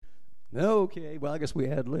Okay, well, I guess we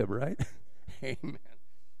ad lib, right? Amen.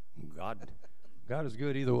 God is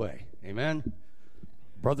good either way. Amen.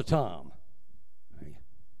 Brother Tom,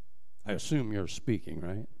 I assume you're speaking,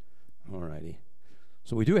 right? All righty.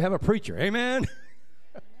 So we do have a preacher. Amen.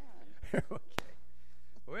 Okay.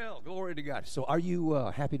 Well, glory to God. So are you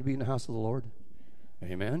happy to be in the house of the Lord?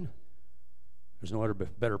 Amen. There's no other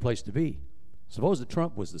better place to be. Suppose that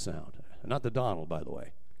Trump was the sound. Not the Donald, by the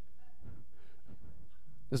way.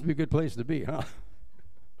 This would be a good place to be, huh?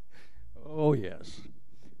 Oh, yes.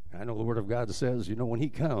 I know the Word of God says, when he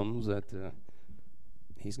comes, that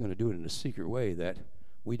he's going to do it in a secret way that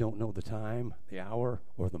we don't know the time, the hour,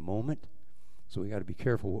 or the moment. So we got to be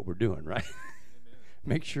careful what we're doing, right?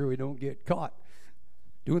 Make sure we don't get caught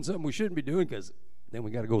doing something we shouldn't be doing, because then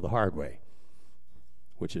we got to go the hard way,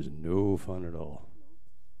 which is no fun at all.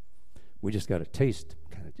 We just got to taste,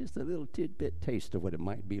 kind of just a little tidbit taste of what it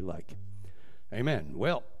might be like. Amen.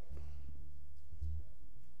 Well,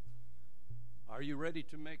 are you ready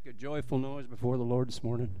to make a joyful noise before the Lord this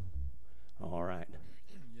morning? All right.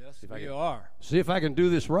 Yes, we are. See if I can do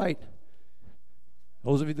this right.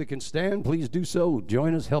 Those of you that can stand, please do so.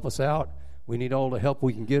 Join us, help us out. We need all the help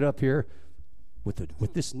we can get up here.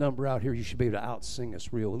 With this number out here, you should be able to out-sing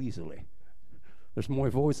us real easily. There's more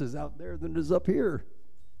voices out there than there's up here.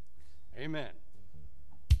 Amen.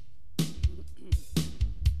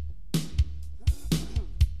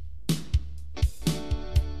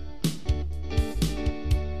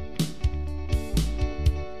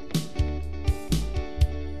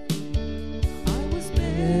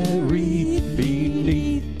 Buried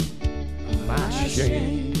beneath my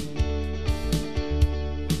shame.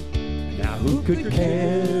 Now who could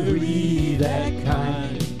carry that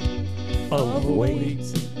kind of weight?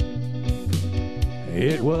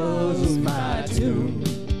 It was my tomb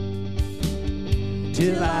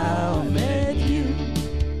till I met you.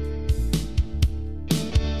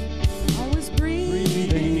 I was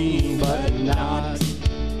Breathing but not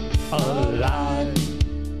alive.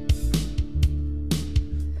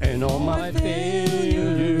 And all my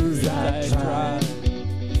failures I tried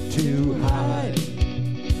to hide.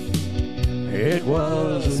 It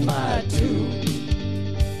was my tomb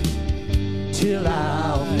till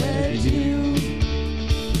I met you.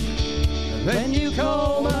 Then you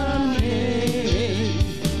called my name,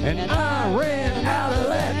 and I ran out of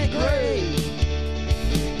that grave,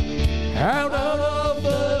 out of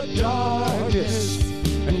the darkness,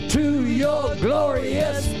 into your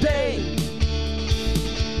glorious day.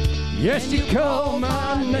 Yes, you called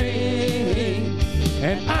my name,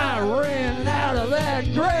 and I ran out of that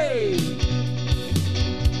grave,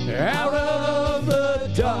 out of the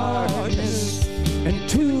darkness,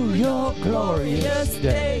 into your glorious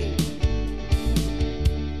day.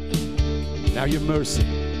 Now your mercy,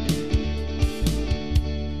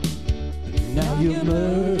 now your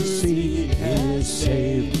mercy has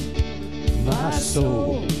saved my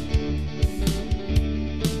soul.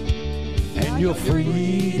 And your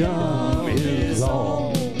freedom is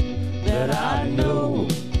all that I know.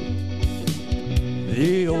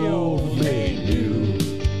 The old made new,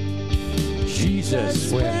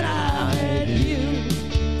 Jesus, when I met you.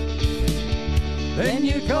 Then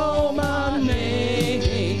you called my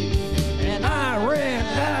name, and I ran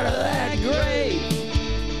out of that grave,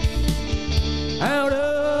 out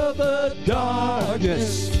of the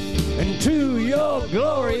darkness, into your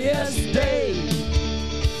glorious day.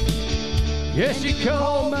 Yes, you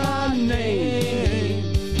called my name,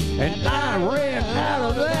 and I ran out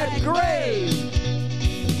of that grave,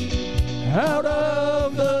 out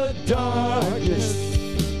of the darkness,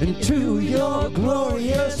 into your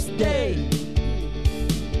glorious day.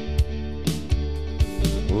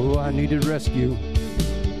 Oh, I needed rescue.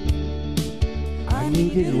 I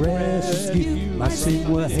needed rescue. My sin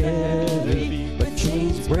was heavy, but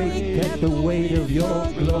chains break at the weight of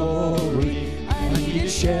your glory. I needed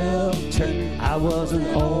shelter, I was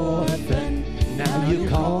an orphan. Now you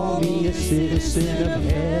call me a citizen of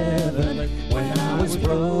heaven. When I was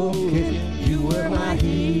broken, you were my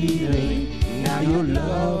healing. Now your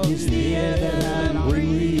love is the air that I'm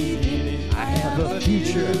breathing. I have a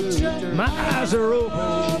future, my eyes are open.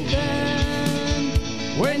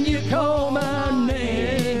 When you call my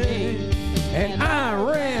name, and I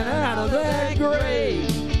ran out of that grave,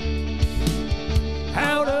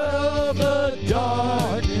 out of the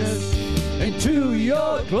darkness, into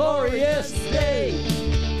your glorious day.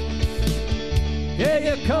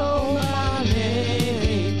 Yeah, you call my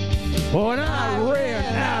name, when I ran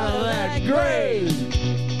out of that grave,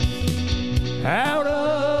 out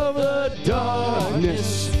of the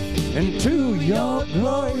darkness, into your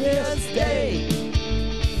glorious day.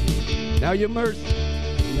 Now your mercy,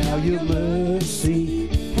 Now your mercy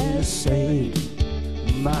has saved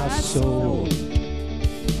my soul,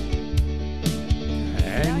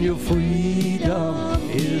 and your freedom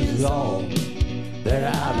is all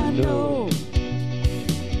that I know.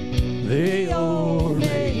 They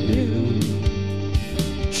only knew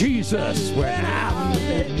Jesus when I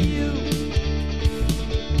met you.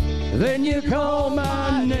 Then you called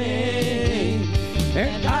my name,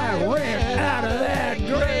 and I ran out of that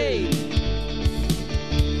grave,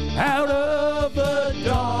 out of the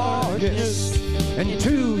darkness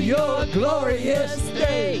into your glorious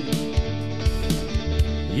day.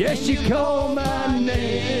 Yes, you called my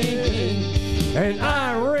name, and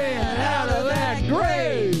I ran out of that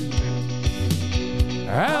grave,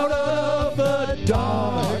 out of the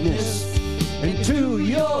darkness into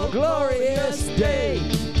your glorious day,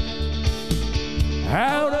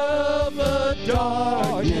 out of the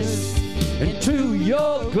darkness into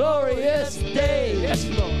your glorious day. Yes,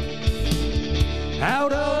 Lord.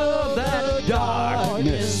 Out of that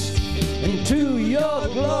darkness into your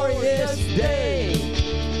glorious day.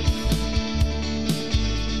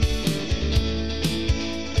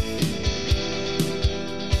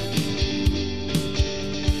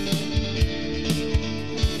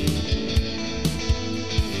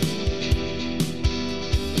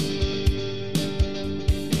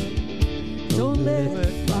 Don't let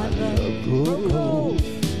my love grow cold.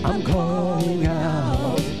 I'm calling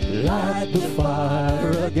out like the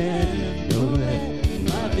fire again. Don't let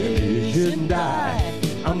my vision die.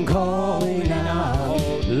 I'm calling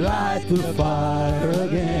out like the fire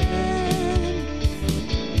again.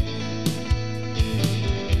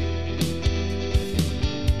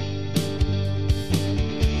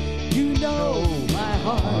 You know my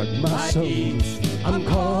heart, my soul. I'm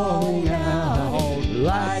calling out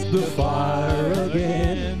like the fire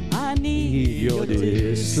again. I need your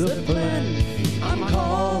discipline. I'm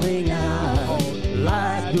calling out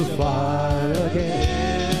like the fire again.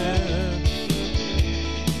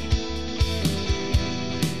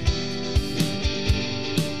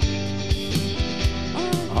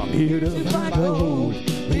 I'm here to find gold,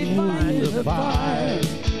 refine the fire,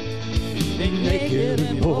 naked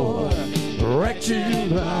and poor, wretched and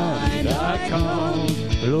blind. I come,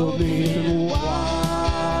 clothe me in white,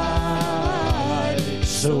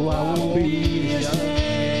 so I won't be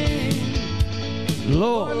ashamed.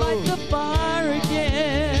 Lord, light the fire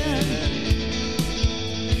again.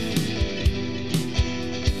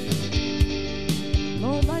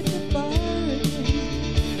 Lord, light the fire again.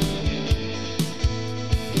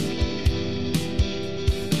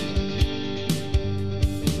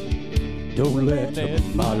 Don't let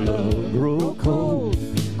my love grow cold.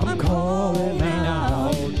 I'm calling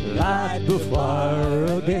out like the fire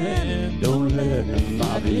again. Don't let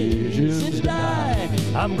my visions die.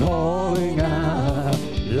 I'm calling out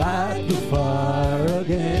like the fire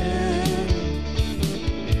again.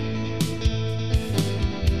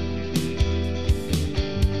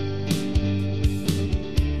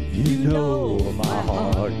 You know my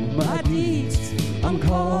heart, my deeds. I'm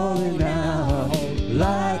calling out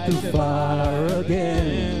like the fire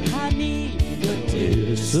again. I need your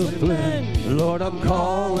discipline. Lord, I'm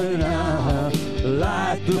calling out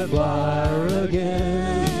like the fire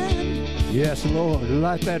again. Yes, Lord,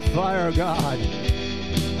 light that fire, God.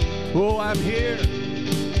 Oh, I'm here.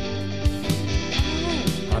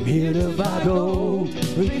 I'm here to buy gold,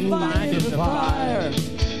 refine the fire,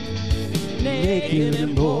 naked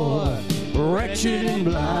and poor, wretched and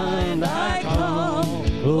blind. I come,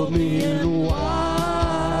 clothe me in white,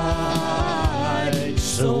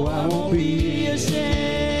 so I won't be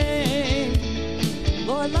ashamed.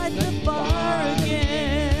 Lord, light the fire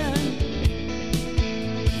again.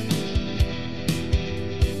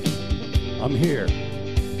 I'm here.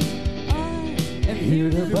 I'm here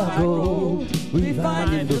to buy gold,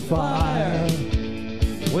 refine the fire,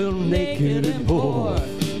 well, naked and poor,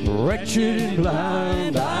 wretched and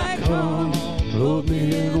blind. I come, clothe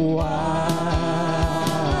me in white,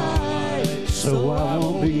 so I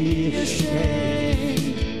won't be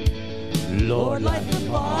ashamed. Lord, light the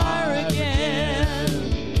fire again.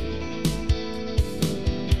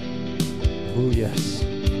 Oh, yes.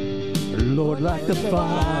 Lord, light the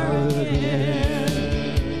fire again.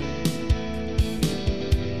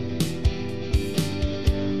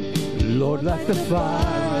 Lord, light the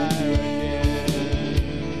fire again.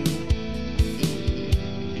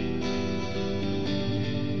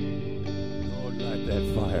 Lord, light that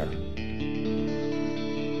fire.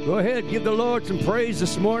 Go ahead, give the Lord some praise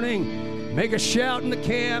this morning. Make a shout in the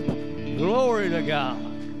camp. Glory to God.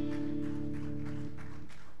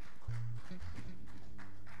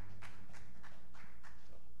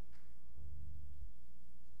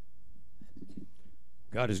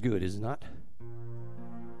 God is good, is it not?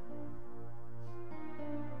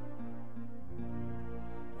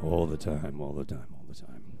 All the time, all the time, all the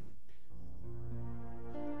time.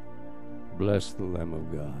 Bless the Lamb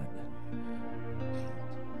of God.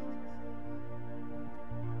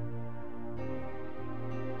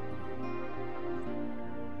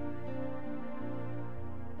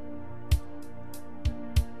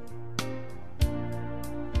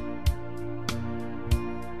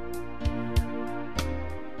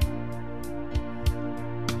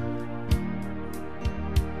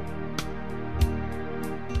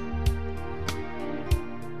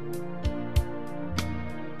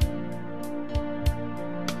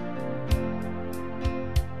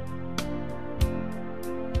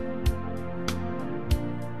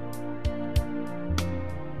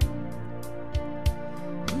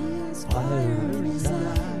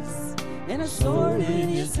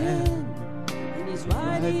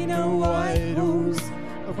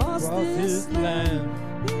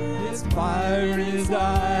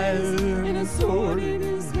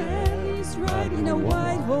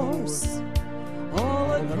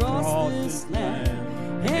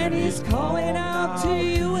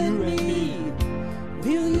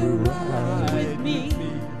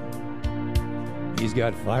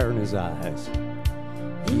 Fire in his eyes.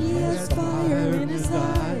 He has fire in his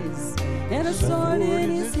eyes and a sword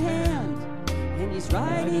in his hand, and he's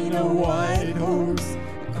riding a white horse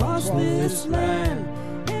across this land,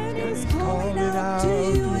 and he's calling out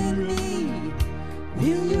to you and me,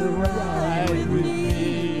 will you ride with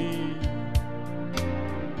me?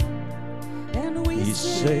 And we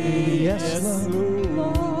say, yes,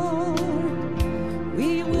 Lord,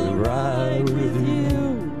 we will ride with you.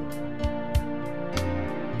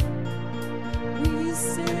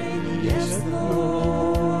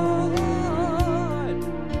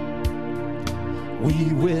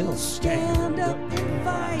 We will stand up and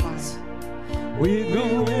fight. We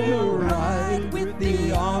will ride with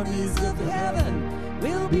the armies of heaven.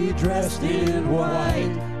 We'll be dressed in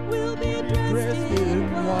white. We'll be dressed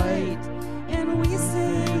in white. And we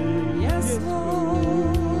sing, yes,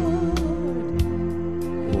 Lord.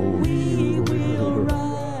 We will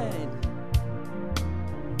ride.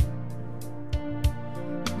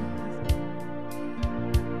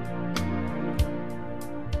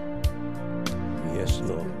 Yes,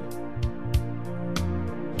 Lord.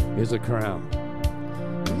 Here's a crown.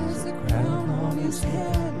 Here's a crown on his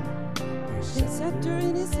head, a scepter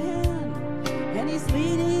in his hand, and he's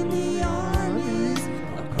leading the armies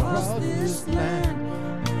across this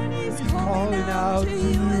land, and he's calling out to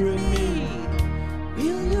you and me,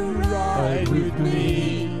 will you ride with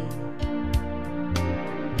me?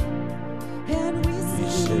 And we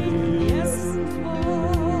say, yes,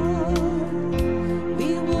 Lord,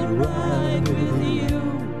 we will ride with you.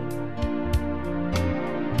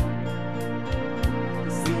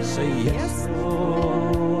 Say yes,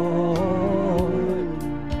 Lord.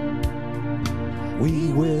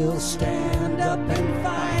 We will stand up and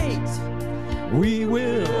fight. We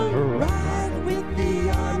will Ride with the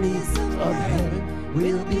armies of heaven.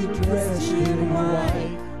 We'll be dressed in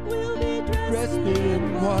white. We'll be dressed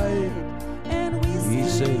in white. And we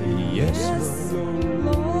say, yes,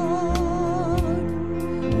 Lord.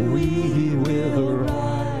 we will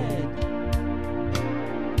ride.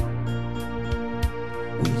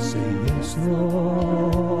 We say yes, Lord.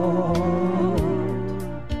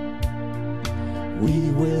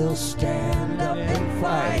 We will stand up and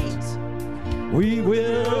fight. We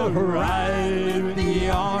will ride with the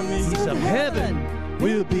armies of heaven.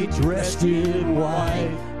 We'll be dressed in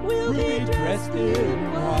white. We'll be dressed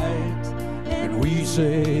in white. And we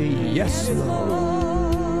say, yes,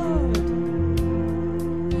 Lord.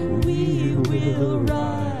 We will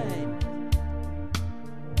ride.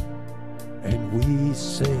 And we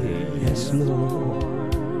say, yes,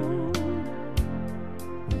 Lord.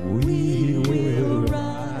 We will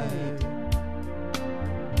ride.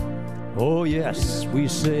 Oh, yes, we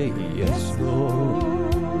say, yes, Lord.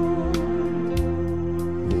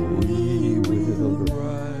 We will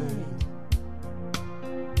ride.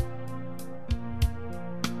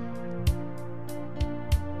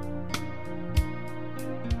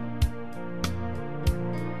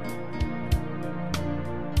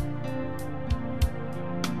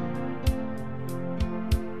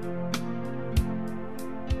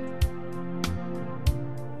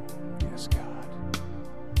 Yes, God.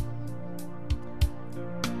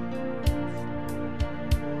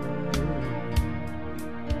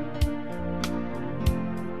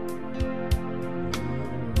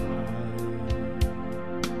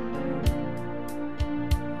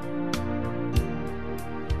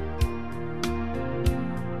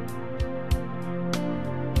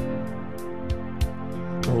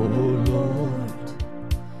 Oh Lord,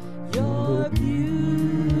 you're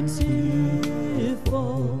beautiful,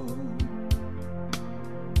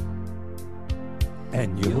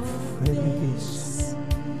 and your face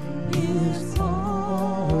is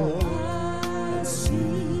all I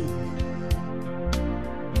see.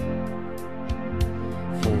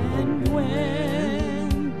 And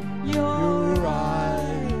when your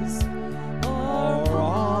eyes are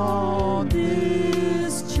on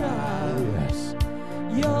this child,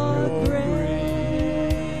 your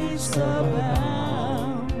grace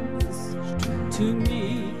abounds to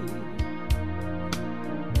me.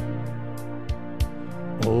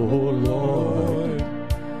 Oh Lord,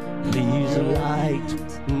 please light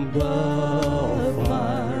the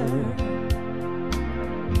fire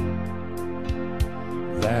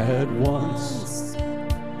that once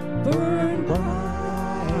burned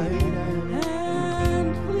bright and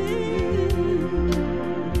clear.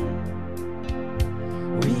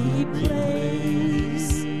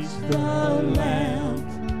 Replace the lamp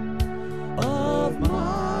of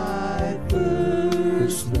my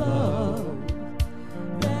first love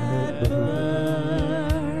that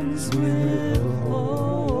burns with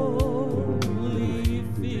holy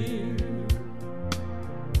fear.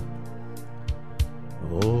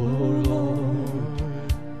 Oh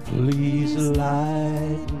Lord, please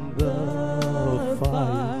light the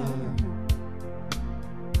fire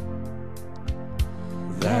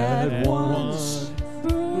that once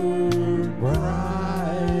burned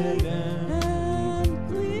bright and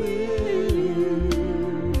clear.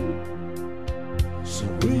 So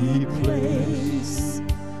replace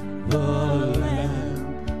the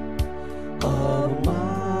lamp of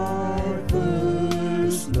my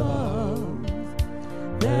first love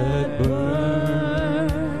that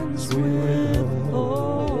burns with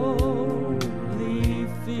holy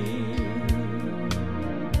fear.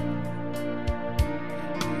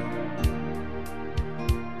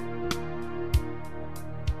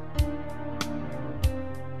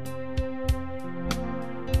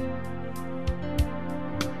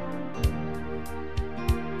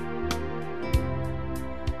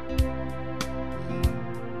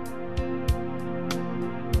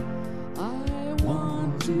 I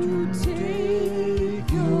want to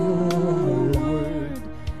take your word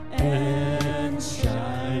and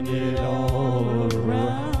shine it all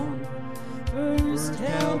around. First,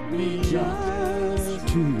 help me just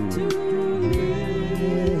to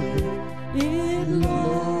live it,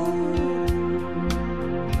 Lord.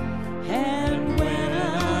 And when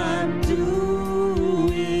I'm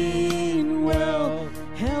doing well,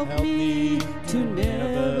 help me to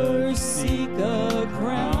never seek a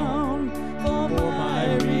crown, for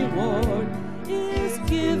my reward is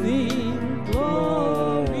giving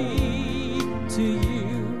glory to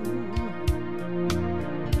you.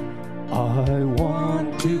 I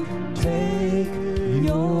want to take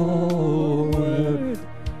your word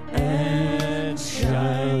and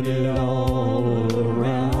shine it all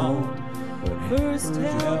around. But first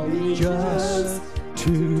help me just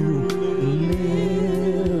to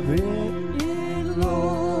live it,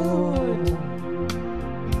 Lord.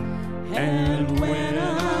 And when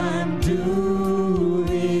I'm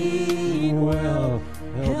doing well,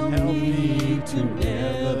 help me to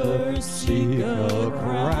never seek a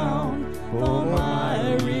crown, for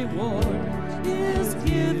my reward is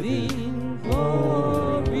giving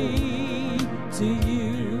glory to you.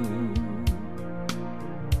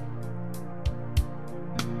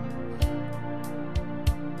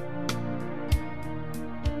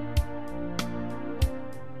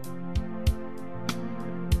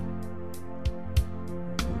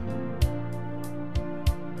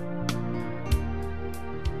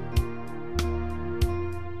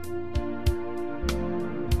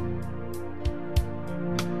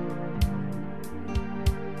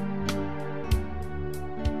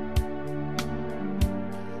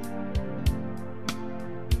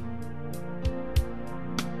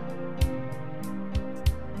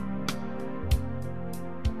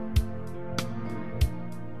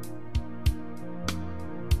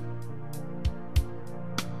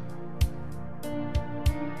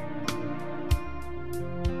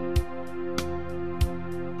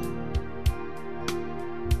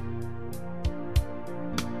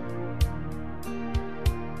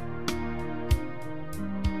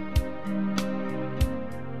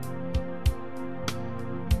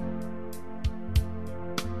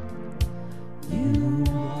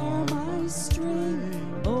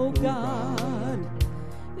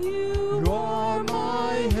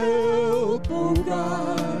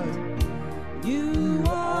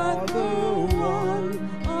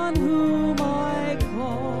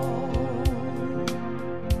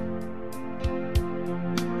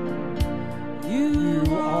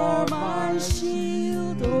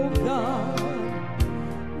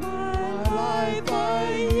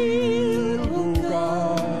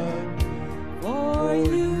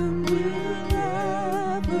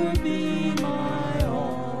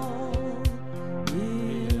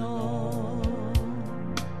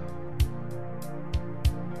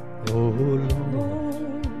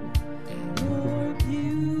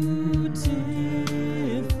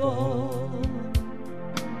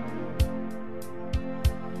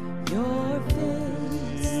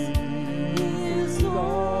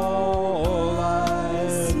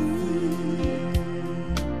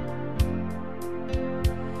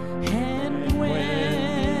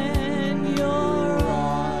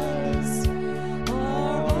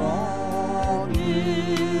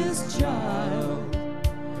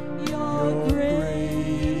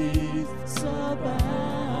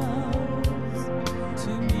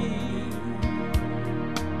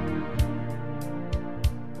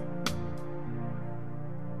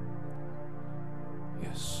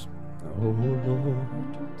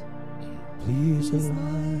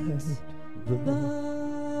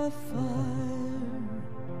 the fire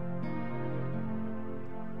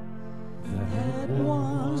that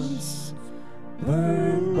once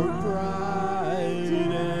burned bright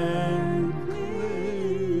and clear.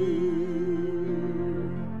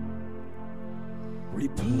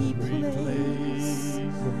 Replace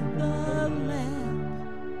the lamp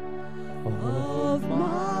of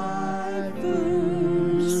my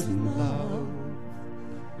first love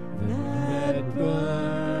that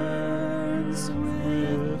burns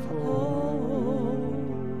with holy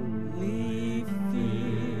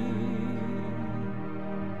fear.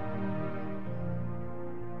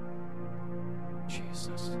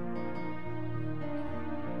 Jesus.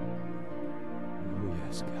 Oh,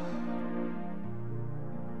 yes, God.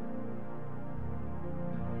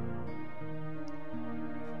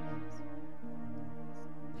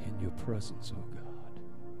 In your presence, oh God.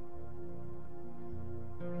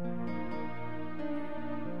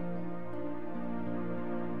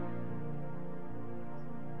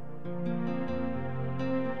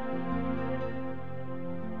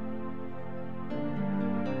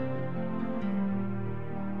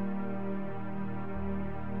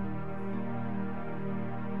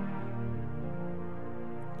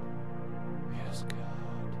 Yes, God.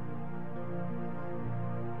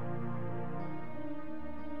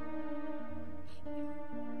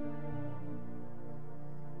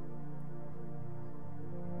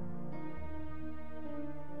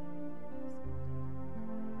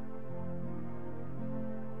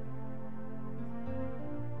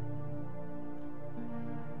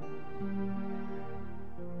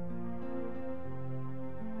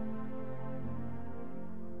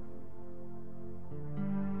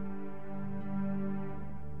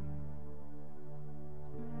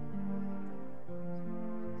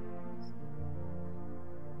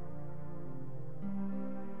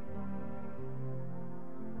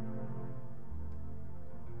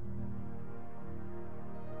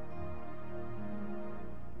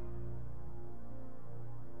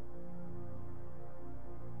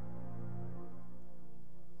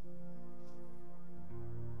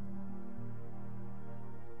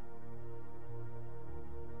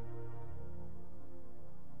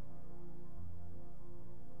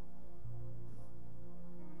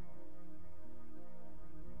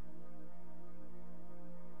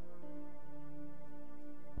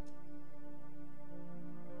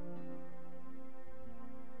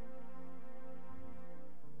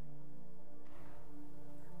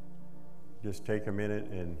 Just take a minute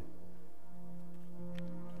and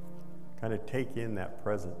kind of take in that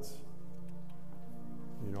presence.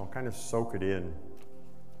 You know, kind of soak it in.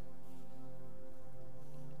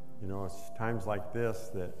 You know, it's times like this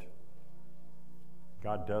that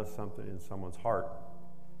God does something in someone's heart.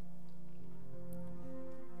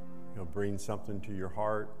 He'll bring something to your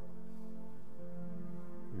heart.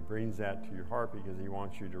 He brings that to your heart because he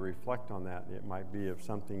wants you to reflect on that. It might be of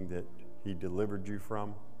something that he delivered you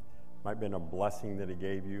from. Might have been a blessing that he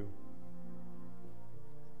gave you.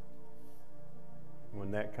 When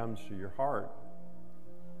that comes to your heart,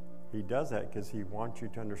 he does that because he wants you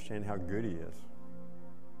to understand how good he is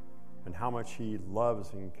and how much he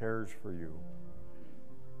loves and cares for you.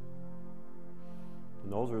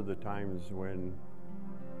 And those are the times when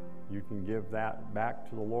you can give that back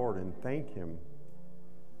to the Lord and thank him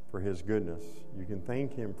for his goodness. You can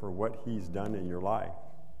thank him for what he's done in your life,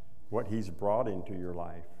 what he's brought into your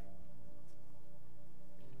life.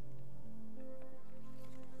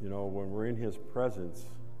 You know, when we're in his presence,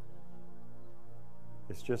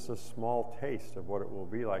 it's just a small taste of what it will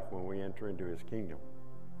be like when we enter into his kingdom.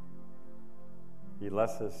 He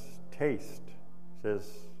lets us taste, says,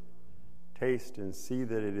 taste and see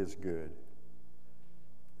that it is good.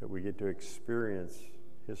 That we get to experience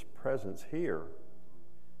his presence here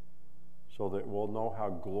so that we'll know how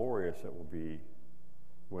glorious it will be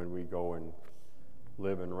when we go and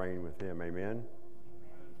live and reign with him. Amen?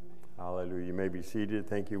 Hallelujah. You may be seated.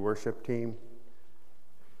 Thank you, worship team.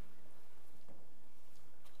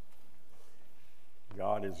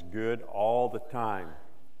 God is good all the time.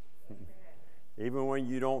 Even when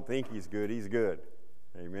you don't think he's good, he's good.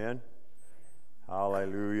 Amen.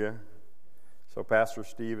 Hallelujah. So Pastor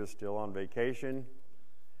Steve is still on vacation.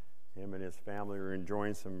 Him and his family are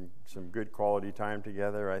enjoying some good quality time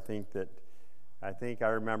together. I think I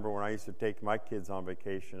remember when I used to take my kids on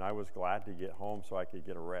vacation, I was glad to get home so I could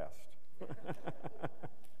get a rest.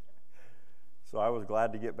 So I was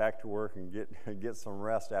glad to get back to work and get some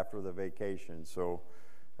rest after the vacation. So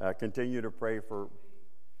continue to pray for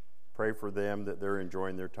them that they're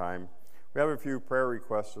enjoying their time. We have a few prayer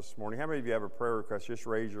requests this morning. How many of you have a prayer request? Just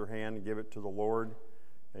raise your hand and give it to the Lord.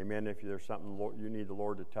 Amen. If there's something you need the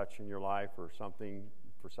Lord to touch in your life or something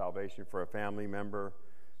for salvation for a family member,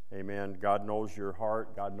 amen. God knows your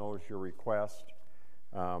heart. God knows your request.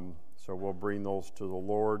 So we'll bring those to the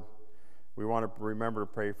Lord. We want to remember to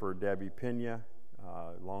pray for Debbie Pena,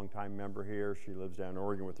 longtime member here. She lives down in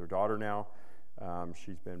Oregon with her daughter now.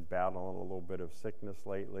 She's been battling a little bit of sickness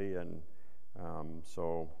lately, and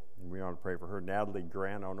so we want to pray for her. Natalie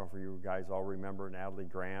Grant, I don't know if you guys all remember Natalie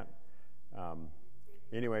Grant.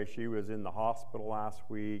 Anyway, she was in the hospital last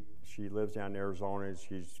week. She lives down in Arizona.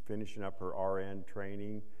 She's finishing up her RN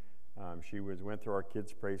training. She went through our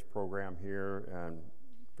Kids Praise program here, and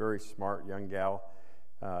very smart young gal.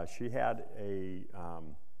 She had a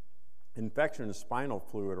infection of spinal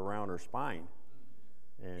fluid around her spine,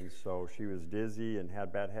 and so she was dizzy and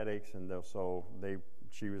had bad headaches. And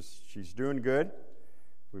she's doing good.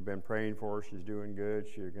 We've been praying for her. She's doing good.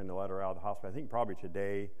 She's going to let her out of the hospital, I think probably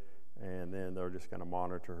today. And then they're just going to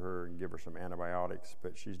monitor her and give her some antibiotics.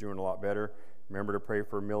 But she's doing a lot better. Remember to pray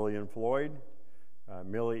for Millie and Floyd.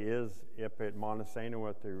 Millie is up at Montesano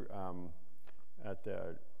at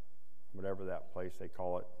the whatever that place they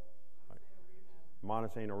call it.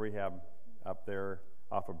 Montesano Rehab up there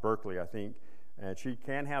off of Berkeley, I think. And she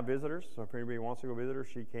can have visitors. So if anybody wants to go visit her,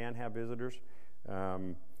 she can have visitors.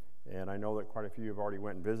 And I know that quite a few have already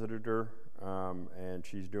went and visited her. And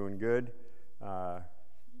she's doing good.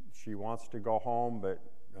 She wants to go home, but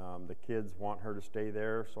the kids want her to stay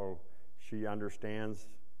there, so she understands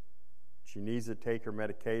she needs to take her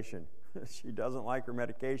medication. She doesn't like her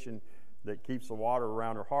medication that keeps the water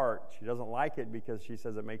around her heart. She doesn't like it because she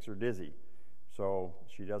says it makes her dizzy, so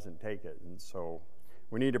she doesn't take it. And so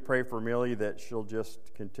we need to pray for Millie that she'll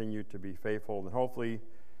just continue to be faithful, and hopefully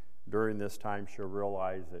during this time she'll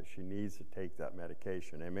realize that she needs to take that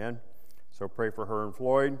medication. Amen? So pray for her and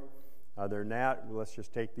Floyd. Other than that, let's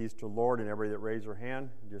just take these to the Lord, and everybody that raised their hand,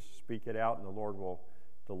 just speak it out, and the Lord will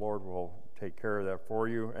take care of that for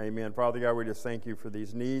you. Amen. Father God, we just thank you for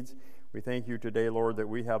these needs. We thank you today, Lord, that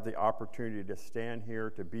we have the opportunity to stand here,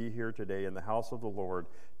 to be here today in the house of the Lord,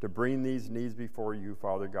 to bring these needs before you,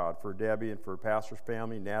 Father God, for Debbie and for Pastor's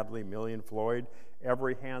family, Natalie, Millie, and Floyd.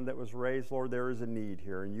 Every hand that was raised, Lord, there is a need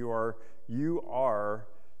here, and you are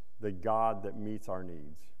the God that meets our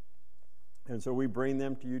needs. And so we bring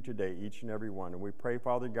them to you today, each and every one. And we pray,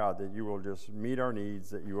 Father God, that you will just meet our needs,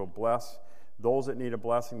 that you will bless those that need a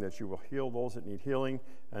blessing, that you will heal those that need healing.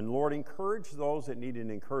 And, Lord, encourage those that need an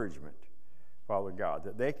encouragement, Father God,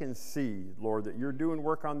 that they can see, Lord, that you're doing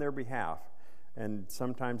work on their behalf. And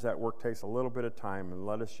sometimes that work takes a little bit of time. And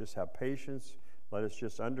let us just have patience. Let us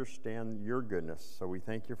just understand your goodness. So we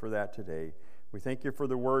thank you for that today. We thank you for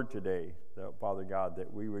the word today, Father God, that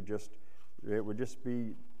it would just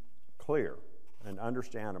be clear and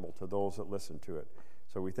understandable to those that listen to it.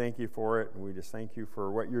 So we thank you for it, and we just thank you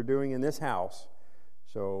for what you're doing in this house.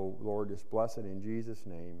 So, Lord, just bless it in Jesus'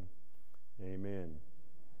 name. Amen.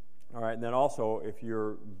 All right, and then also, if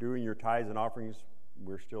you're doing your tithes and offerings,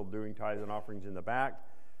 we're still doing tithes and offerings in the back.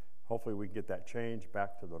 Hopefully we can get that changed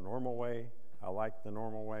back to the normal way. I like the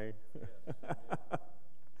normal way.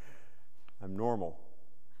 I'm normal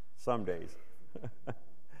some days.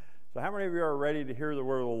 So how many of you are ready to hear the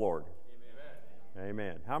word of the Lord? Amen.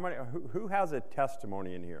 Amen. How many? Who has a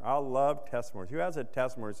testimony in here? I love testimonies. Who has a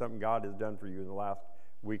testimony, something God has done for you in the last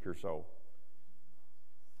week or so?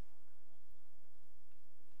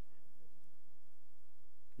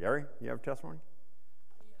 Gary, you have a testimony?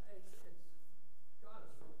 God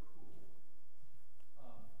is so cool.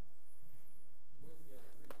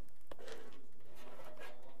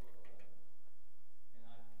 And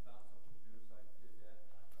I found something to do, so I did that.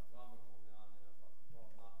 I long ago now, and then I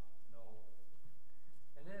thought, well, no.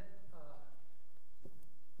 And then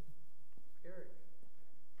Eric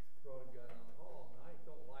brought a gun on the hall, and I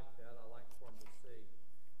don't like that. I like for him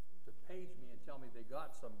to page me and tell me they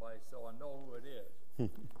got somebody, so I know who it is.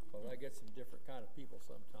 But I get some different kind of people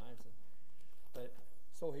sometimes.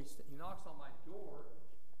 So he knocks on my door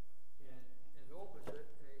and opens it,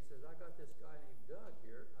 and he says, I got this guy named Doug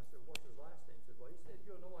here. I said, what's his last name? He said, well, he said,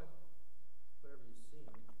 you'll know him whenever you see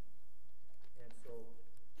him. And so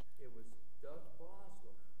it was Doug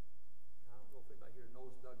Bosler. I don't know if anybody here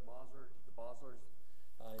knows Doug Bosler. The Boslers,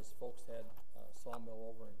 his folks had a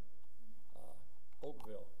sawmill over in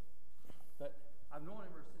Oakville. But I've known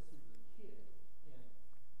him ever since he was a kid. And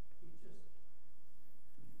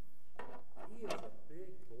he is a big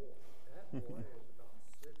boy. That boy is about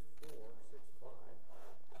 6'4", 6'5",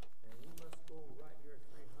 and he must go right here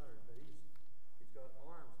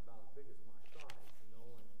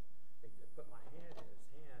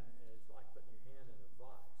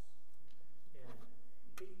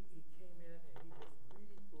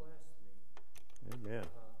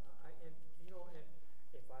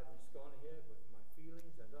just gone ahead with my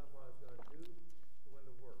feelings and done what I was going to do to win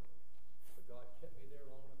the work. But God kept me there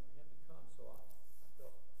long enough for him to come, so I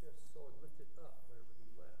felt just so lifted up whenever he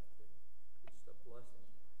left. It's just a blessing.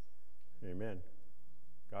 Amen.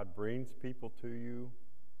 God brings people to you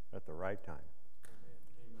at the right time.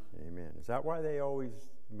 Amen. Is that why they always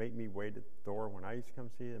make me wait at the door when I used to come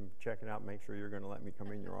see them, checking out, make sure you're going to let me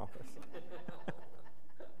come in your office?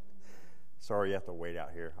 Sorry, you have to wait out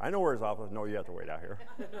here. I know where his office is. No, you have to wait out here.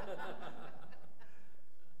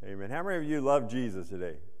 Amen. How many of you love Jesus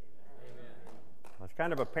today? Amen. That's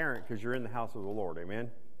kind of apparent because you're in the house of the Lord. Amen?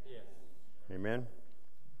 Yes. Amen.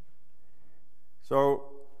 So,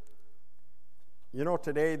 you know,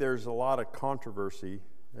 today there's a lot of controversy.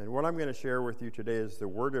 And what I'm going to share with you today is the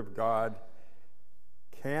Word of God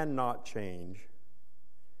cannot change,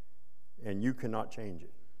 and you cannot change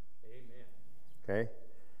it. Amen. Okay?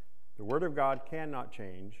 The Word of God cannot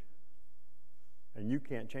change, and you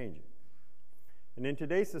can't change it. And in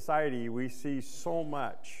today's society, we see so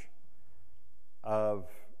much of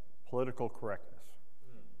political correctness.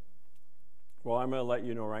 Well, I'm going to let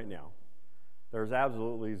you know right now, there's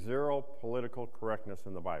absolutely zero political correctness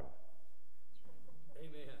in the Bible.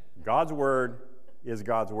 Amen. God's Word is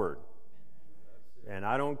God's Word. And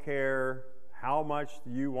I don't care how much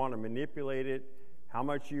you want to manipulate it, how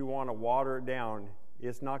much you want to water it down,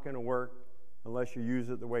 it's not going to work unless you use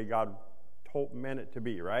it the way God meant it to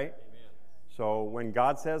be, right? Amen. So when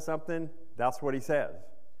God says something, that's what he says.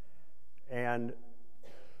 And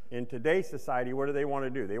in today's society, what do they want to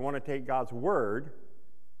do? They want to take God's Word,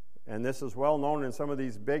 and this is well known in some of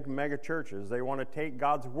these big mega churches, they want to take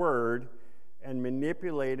God's Word and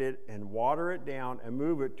manipulate it and water it down and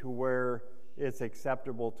move it to where it's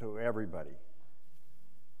acceptable to everybody.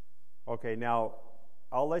 Okay, now,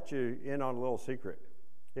 I'll let you in on a little secret.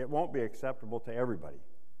 It won't be acceptable to everybody.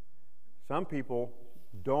 Some people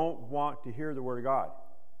don't want to hear the Word of God.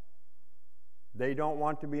 They don't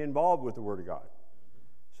want to be involved with the Word of God.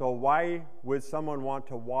 So why would someone want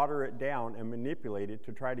to water it down and manipulate it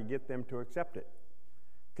to try to get them to accept it?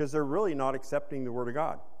 Because they're really not accepting the Word of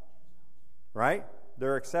God. Right?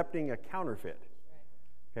 They're accepting a counterfeit.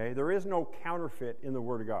 Okay? There is no counterfeit in the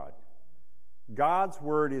Word of God. God's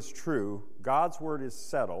Word is true. God's Word is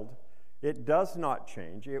settled. It does not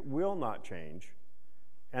change. It will not change.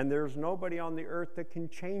 And there's nobody on the earth that can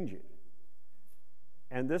change it.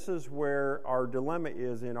 And this is where our dilemma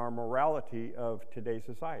is in our morality of today's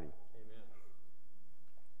society. Amen.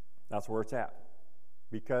 That's where it's at.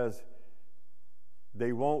 Because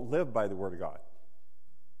they won't live by the Word of God.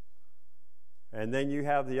 And then you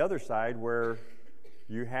have the other side where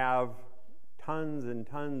you have tons and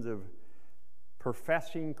tons of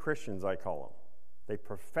professing Christians, I call them. They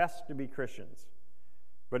profess to be Christians.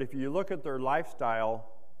 But if you look at their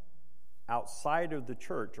lifestyle outside of the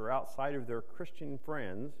church or outside of their Christian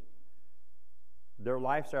friends, their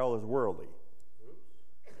lifestyle is worldly.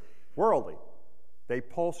 Worldly. They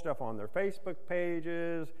post stuff on their Facebook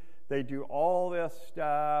pages. They do all this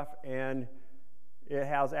stuff, and it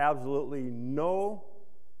has absolutely no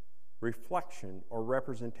reflection or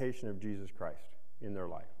representation of Jesus Christ in their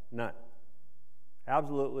life. None.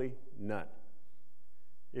 Absolutely none.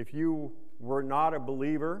 If you were not a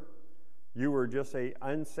believer, you were just an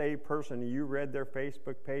unsaved person, and you read their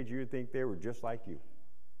Facebook page, you would think they were just like you.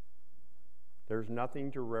 There's nothing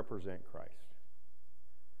to represent Christ.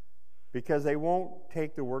 Because they won't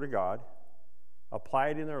take the Word of God, apply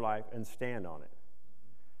it in their life, and stand on it.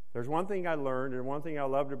 There's one thing I learned, and one thing I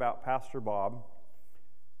loved about Pastor Bob.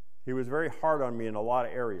 He was very hard on me in a lot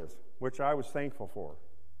of areas, which I was thankful for.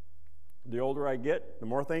 The older I get, the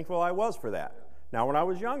more thankful I was for that. Now, when I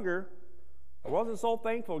was younger, I wasn't so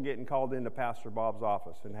thankful getting called into Pastor Bob's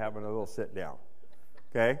office and having a little sit down.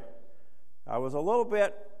 Okay? I was a little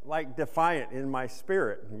bit like defiant in my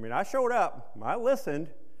spirit. I mean, I showed up, I listened,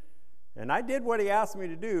 and I did what he asked me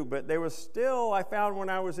to do, but there was still, I found when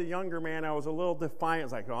I was a younger man, I was a little defiant.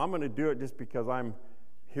 It's like, oh, I'm going to do it just because I'm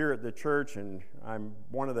here at the church and I'm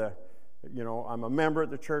one of the, I'm a member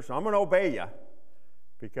at the church, so I'm going to obey you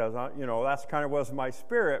because, that's kind of was my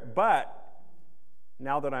spirit. But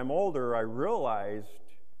now that I'm older, I realized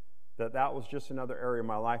that that was just another area of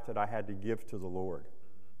my life that I had to give to the Lord.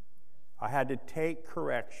 I had to take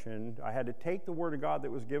correction. I had to take the Word of God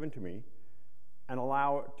that was given to me and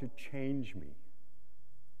allow it to change me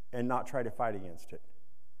and not try to fight against it.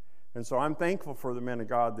 And so I'm thankful for the men of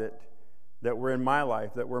God that were in my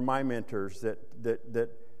life, that were my mentors, that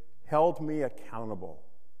held me accountable.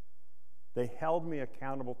 They held me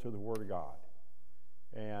accountable to the Word of God.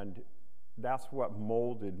 And that's what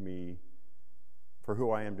molded me for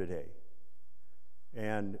who I am today.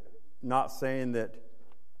 And not saying that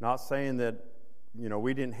Not saying that,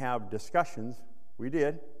 we didn't have discussions. We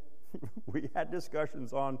did. We had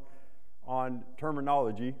discussions on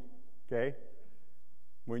terminology, okay?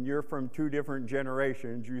 When you're from two different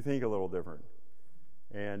generations, you think a little different.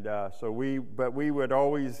 And we would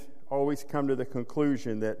always come to the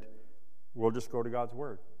conclusion that we'll just go to God's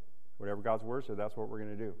Word. Whatever God's Word says, that's what we're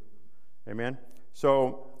going to do. Amen?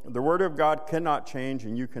 So the Word of God cannot change,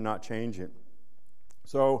 and you cannot change it.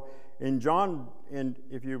 So in John, and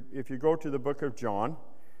if you go to the book of John,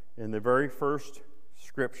 in the very first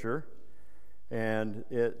scripture, and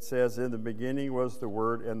it says, in the beginning was the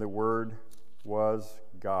Word, and the Word was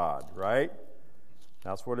God, right?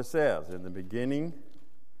 That's what it says. In the beginning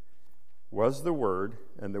was the Word,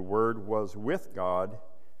 and the Word was with God,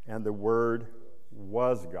 and the Word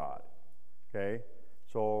was God. Okay?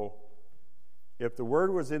 So, if the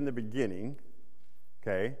Word was in the beginning,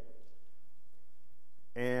 okay,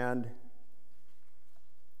 and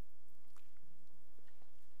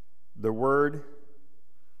the Word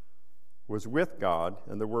was with God,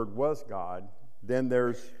 and the Word was God, then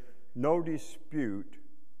there's no dispute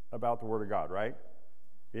about the Word of God, right?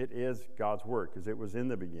 It is God's Word, because it was in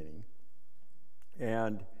the beginning.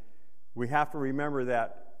 And we have to remember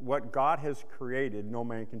that what God has created, no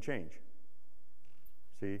man can change.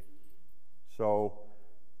 See? So,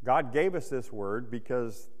 God gave us this Word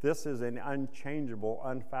because this is an unchangeable,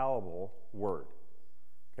 unfallible Word.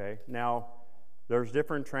 Okay? Now, there's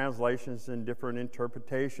different translations and different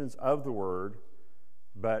interpretations of the Word,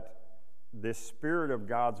 but the Spirit of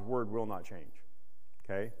God's Word will not change.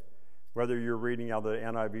 Okay? Whether you're reading out the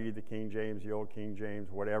NIV, the King James, the Old King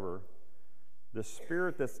James, whatever, the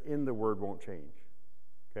Spirit that's in the Word won't change.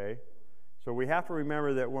 Okay? So we have to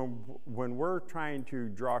remember that when we're trying to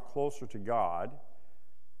draw closer to God,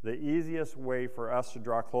 the easiest way for us to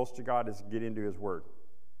draw close to God is to get into His Word.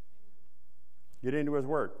 Get into His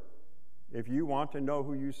Word. If you want to know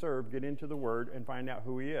who you serve, get into the Word and find out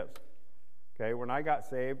who He is. Okay? When I got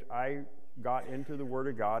saved, I got into the Word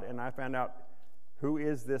of God and I found out who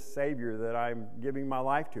is this Savior that I'm giving my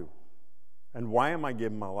life to? And why am I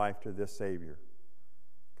giving my life to this Savior?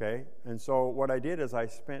 Okay? And so what I did is I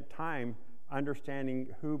spent time understanding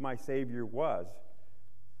who my Savior was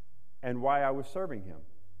and why I was serving Him.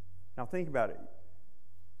 Now think about it.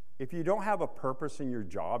 If you don't have a purpose in your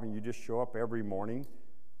job and you just show up every morning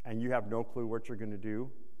and you have no clue what you're going to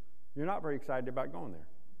do, you're not very excited about going there.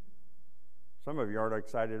 Some of you aren't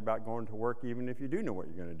excited about going to work even if you do know what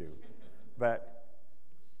you're going to do. But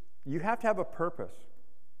you have to have a purpose.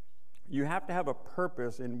 You have to have a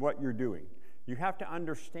purpose in what you're doing. You have to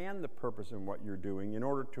understand the purpose in what you're doing in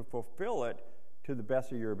order to fulfill it to the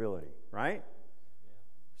best of your ability, right? Yeah.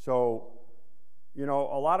 So, a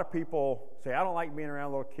lot of people say, I don't like being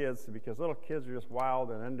around little kids because little kids are just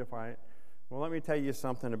wild and undefined. Well, let me tell you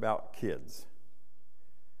something about kids.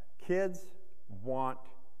 Kids want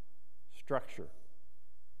structure.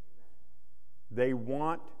 They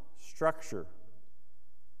want structure.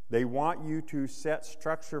 They want you to set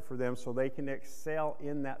structure for them so they can excel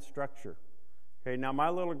in that structure. Okay, now my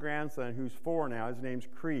little grandson, who's 4 now, his name's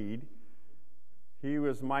Creed, he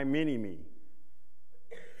was my mini-me.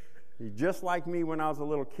 He's just like me when I was a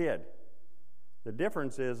little kid. The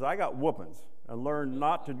difference is I got whoopings and learned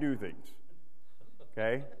not to do things.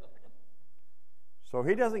 Okay? So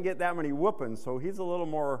he doesn't get that many whoopings, so he's a little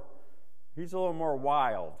more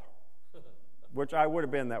wild, which I would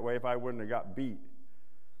have been that way if I wouldn't have got beat.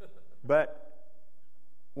 But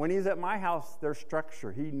when he's at my house, there's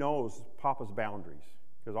structure. He knows Papa's boundaries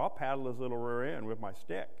because I'll paddle his little rear end with my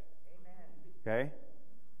stick. Amen. Okay?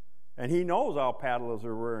 And he knows I'll paddle his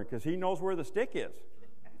rear end because he knows where the stick is.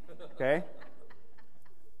 Okay?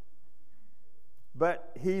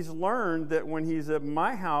 But he's learned that when he's at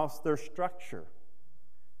my house, there's structure.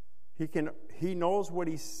 He knows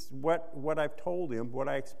what I've told him, what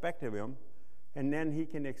I expect of him, and then he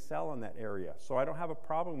can excel in that area. So I don't have a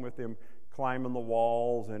problem with him climbing the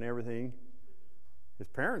walls and everything. His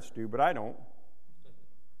parents do, but I don't.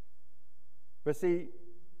 But see,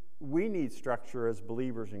 we need structure as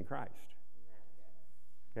believers in Christ.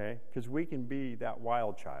 Okay? Because we can be that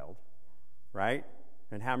wild child, right?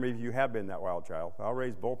 And how many of you have been that wild child? I'll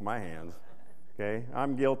raise both my hands. Okay?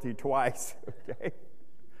 I'm guilty twice. Okay?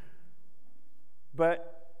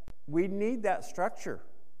 But we need that structure.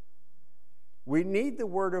 We need the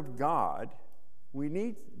Word of God. We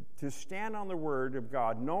need to stand on the Word of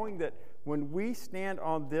God, knowing that when we stand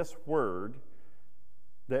on this Word,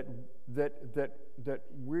 that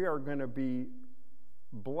we are going to be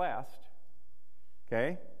blessed.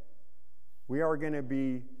 Okay? We are going to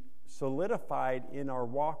be solidified in our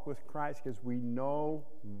walk with Christ because we know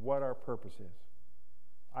what our purpose is.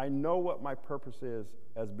 I know what my purpose is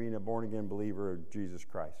as being a born-again believer of Jesus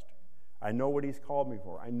Christ. I know what he's called me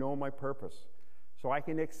for. I know my purpose. So I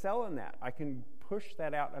can excel in that. I can push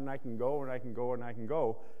that out, and I can go, and I can go, and I can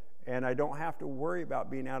go. And I don't have to worry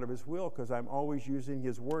about being out of his will because I'm always using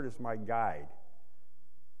his word as my guide.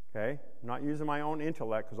 Okay? I'm not using my own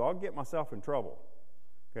intellect because I'll get myself in trouble.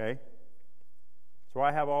 Okay? So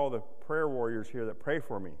I have all the prayer warriors here that pray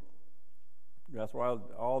for me. That's why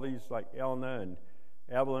all these, like Elna and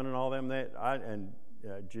Evelyn and all them,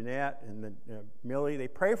 Jeanette and Millie, they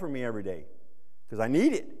pray for me every day because I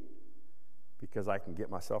need it, because I can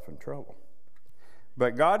get myself in trouble.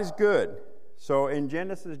 But God is good. So in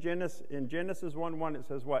Genesis 1:1, it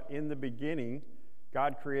says what? In the beginning,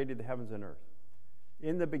 God created the heavens and earth.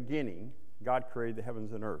 In the beginning, God created the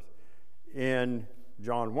heavens and earth. In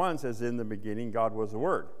John 1 says, in the beginning, God was the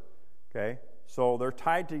Word. Okay? So they're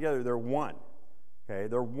tied together. They're one. Okay?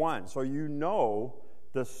 They're one. So you know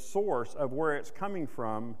the source of where it's coming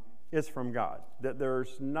from is from God. That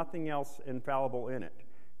there's nothing else infallible in it.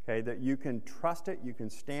 Okay? That you can trust it. You can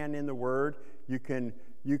stand in the Word. You can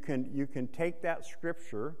take that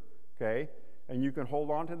Scripture, okay, and you can hold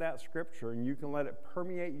on to that Scripture, and you can let it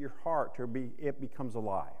permeate your heart till it becomes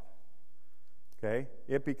alive. Okay?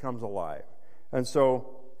 It becomes alive. And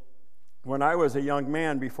so, when I was a young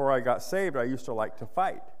man, before I got saved, I used to like to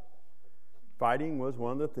fight. Fighting was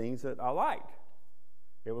one of the things that I liked.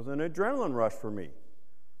 It was an adrenaline rush for me.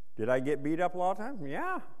 Did I get beat up a lot of times?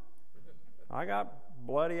 Yeah. I got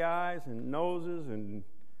bloody eyes and noses and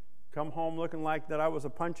come home looking like that I was a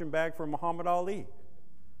punching bag for Muhammad Ali.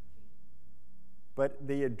 But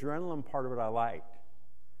the adrenaline part of it I liked.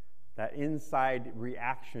 That inside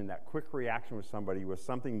reaction, that quick reaction with somebody was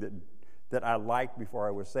something that I liked before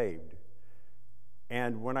I was saved.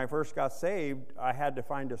 And when I first got saved, I had to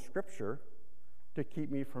find a scripture to keep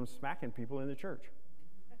me from smacking people in the church.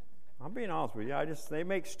 I'm being honest with you. They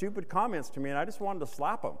make stupid comments to me, and I just wanted to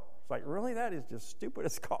slap them. It's like, really? That is just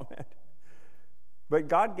stupidest comment. But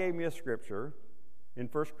God gave me a scripture in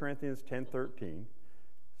 1 Corinthians 10:13. It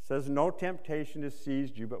says, no temptation has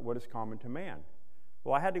seized you but what is common to man.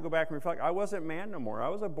 Well, I had to go back and reflect. I wasn't man no more. I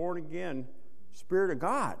was a born-again Spirit of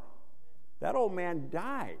God. That old man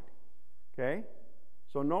died. Okay?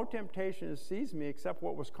 So no temptation has seized me except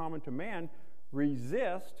what was common to man.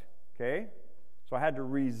 Resist. Okay? So I had to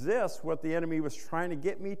resist what the enemy was trying to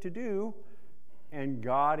get me to do. And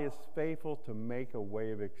God is faithful to make a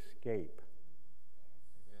way of escape.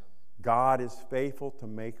 God is faithful to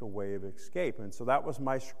make a way of escape. And so that was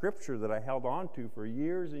my scripture that I held on to for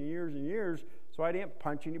years and years and years, so I didn't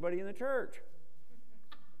punch anybody in the church.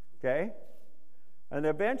 Okay? And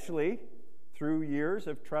eventually, through years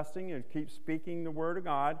of trusting and keep speaking the Word of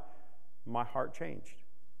God, my heart changed.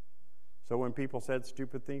 So when people said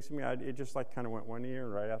stupid things to me, it just like kind of went one ear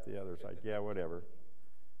and right out the other. It's like, yeah, whatever.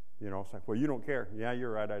 You know, it's like, well, you don't care. Yeah,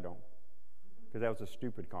 you're right, I don't. Because that was a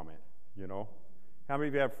stupid comment, you know. How many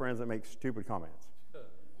of you have friends that make stupid comments?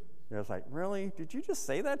 And it's like, really? Did you just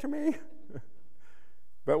say that to me?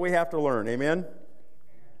 But we have to learn, amen?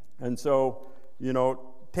 And so, you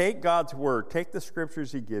know, take God's word, take the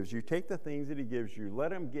scriptures he gives you, take the things that he gives you,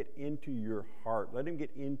 let them get into your heart, let them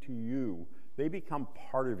get into you. They become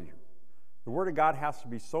part of you. The word of God has to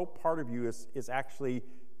be so part of you, it actually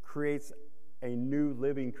creates a new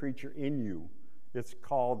living creature in you. It's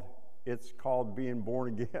called being born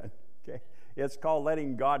again, okay? It's called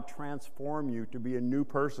letting God transform you to be a new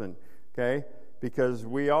person, okay? Because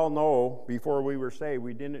we all know before we were saved,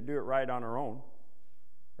 we didn't do it right on our own,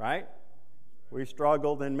 right? We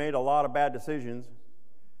struggled and made a lot of bad decisions.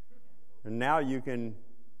 And now you can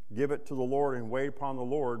give it to the Lord and wait upon the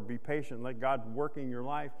Lord. Be patient. Let God work in your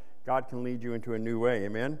life. God can lead you into a new way,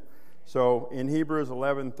 amen? So in Hebrews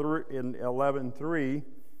 11:3,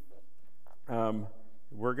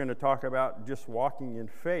 we're going to talk about just walking in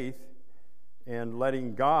faith and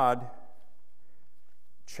letting God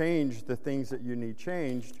change the things that you need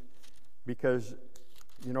changed, because,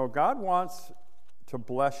 you know, God wants to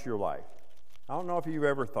bless your life. I don't know if you've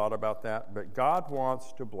ever thought about that, but God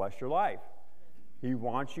wants to bless your life. He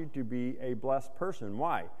wants you to be a blessed person.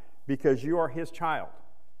 Why? Because you are his child,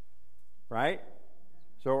 right?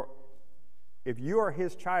 So if you are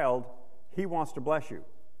his child, he wants to bless you.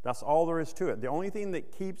 That's all there is to it. The only thing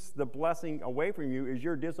that keeps the blessing away from you is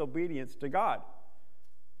your disobedience to God.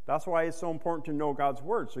 That's why it's so important to know God's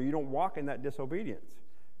word, so you don't walk in that disobedience.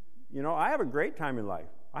 You know, I have a great time in life.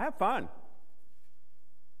 I have fun.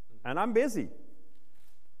 And I'm busy.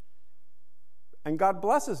 And God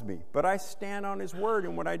blesses me, but I stand on his word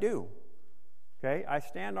in what I do. Okay? I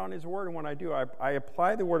stand on his word in what I do. I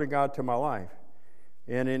apply the word of God to my life.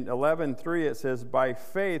 And in 11:3 it says, by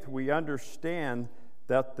faith we understand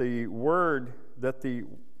that the worlds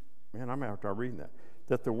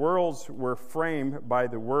were framed by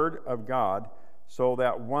the word of God, so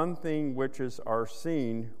that one thing which are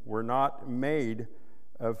seen were not made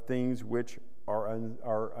of things which are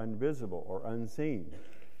invisible or unseen.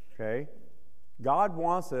 Okay? God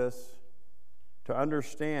wants us to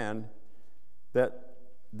understand that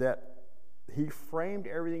He framed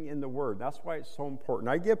everything in the Word. That's why it's so important.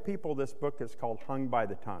 I give people this book that's called Hung by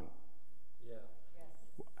the Tongue.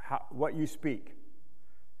 Yeah. What you speak.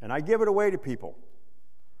 And I give it away to people.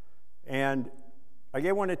 And I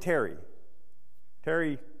gave one to Terry.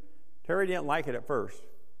 Terry didn't like it at first.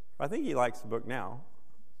 I think he likes the book now.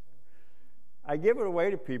 I give it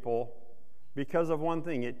away to people because of one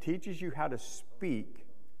thing. It teaches you how to speak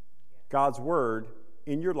God's Word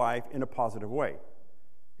in your life in a positive way.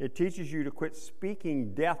 It teaches you to quit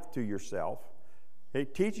speaking death to yourself.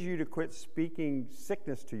 It teaches you to quit speaking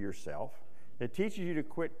sickness to yourself. It teaches you to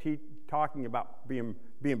quit talking about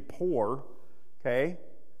being poor, okay?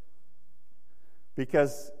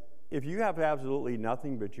 Because if you have absolutely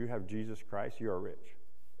nothing but you have Jesus Christ, you are rich.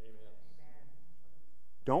 Amen.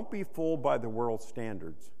 Don't be fooled by the world's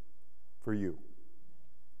standards for you.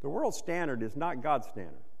 The world's standard is not God's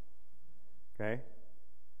standard, okay?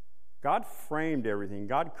 God framed everything.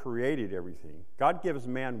 God created everything. God gives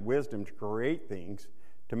man wisdom to create things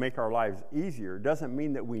to make our lives easier. Doesn't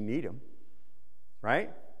mean that we need them, right?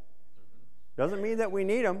 Doesn't mean that we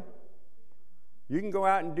need them. You can go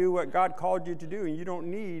out and do what God called you to do, and you don't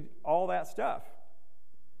need all that stuff.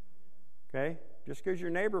 Okay? Just because your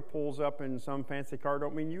neighbor pulls up in some fancy car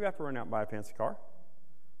don't mean you have to run out and buy a fancy car.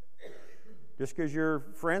 Just because your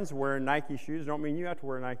friend's wearing Nike shoes don't mean you have to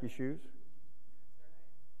wear Nike shoes.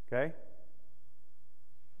 Okay?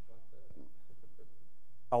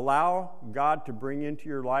 Allow God to bring into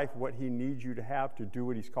your life what He needs you to have to do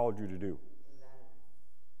what He's called you to do.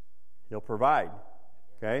 He'll provide.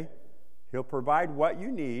 Okay? He'll provide what you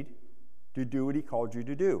need to do what He called you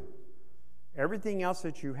to do. Everything else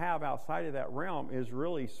that you have outside of that realm is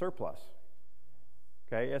really surplus.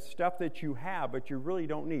 Okay? It's stuff that you have, but you really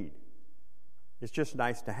don't need. It's just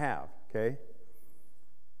nice to have. Okay?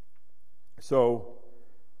 So,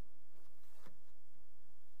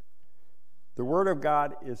 the Word of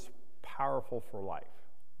God is powerful for life.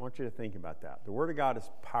 I want you to think about that. The Word of God is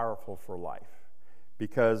powerful for life.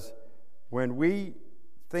 Because when we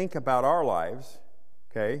think about our lives,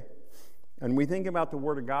 okay, and we think about the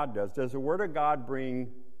Word of God does the Word of God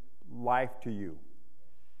bring life to you?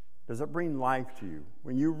 Does it bring life to you?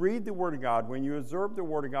 When you read the Word of God, when you observe the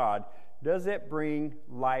Word of God, does it bring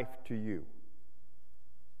life to you?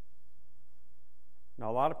 Now,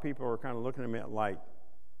 a lot of people are kind of looking at me like,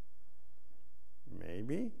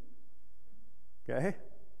 maybe. Okay?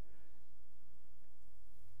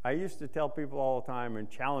 I used to tell people all the time and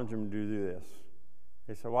challenge them to do this.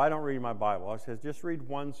 They said, well, I don't read my Bible. I said, just read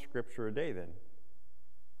one scripture a day then.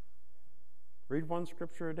 Read one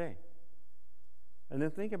scripture a day. And then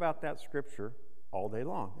think about that scripture all day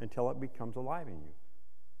long until it becomes alive in you.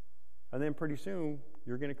 And then pretty soon,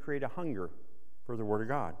 you're going to create a hunger for the Word of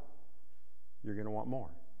God. You're going to want more.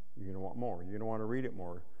 You're going to want more. You're going to want to read it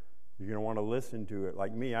more. You're going to want to listen to it.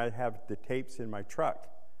 Like me, I have the tapes in my truck.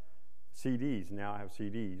 CDs. Now I have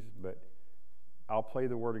CDs, but I'll play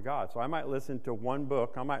the Word of God. So I might listen to one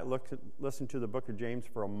book. I might listen to the book of James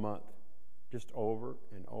for a month, just over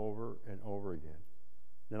and over and over again.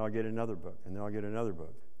 Then I'll get another book, and then I'll get another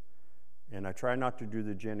book. And I try not to do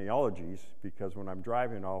the genealogies, because when I'm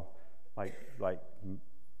driving, I'll like,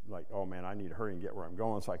 oh man, I need to hurry and get where I'm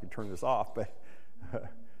going so I can turn this off.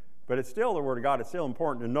 But it's still the Word of God. It's still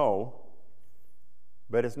important to know,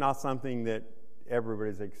 but it's not something that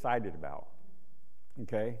everybody's excited about.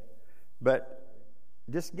 Okay? But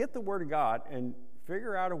just get the Word of God and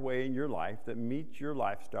figure out a way in your life that meets your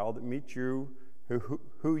lifestyle, that meets you,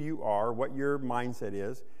 who you are, what your mindset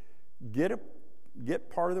is. Get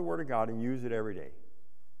part of the Word of God and use it every day.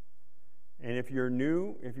 And if you're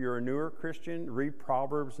a newer Christian, read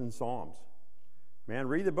Proverbs and Psalms. Man,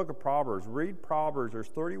 read the book of Proverbs. Read Proverbs. There's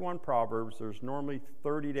 31 Proverbs. There's normally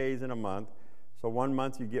 30 days in a month. So one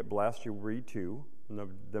month you get blessed, you read 2. And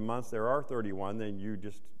the months there are 31, then you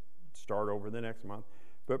just start over the next month.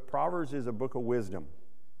 But Proverbs is a book of wisdom.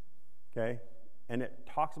 Okay? And it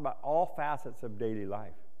talks about all facets of daily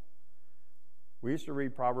life. We used to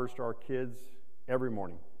read Proverbs to our kids every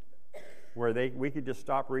morning, where we could just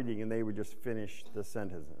stop reading and they would just finish the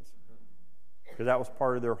sentences. Because that was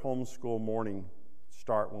part of their homeschool morning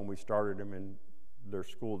start when we started them in their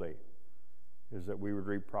school day, is that we would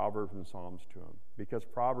read Proverbs and Psalms to them. because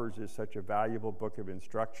Proverbs is such a valuable book of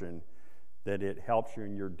instruction that it helps you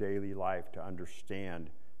in your daily life to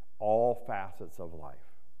understand all facets of life.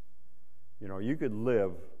 You know, you could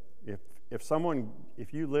live,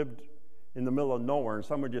 if you lived in the middle of nowhere and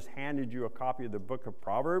someone just handed you a copy of the book of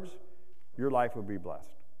Proverbs, your life would be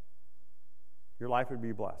blessed. Your life would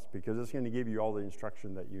be blessed because it's going to give you all the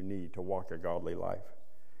instruction that you need to walk a godly life.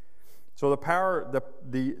 So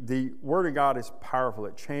the Word of God is powerful.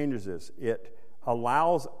 It changes us. It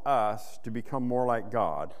allows us to become more like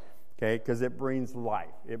God, okay, because it brings life.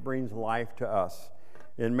 It brings life to us.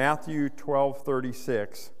 In Matthew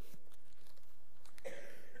 12:36,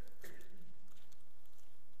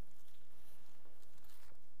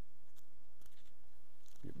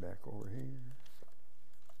 get back over here.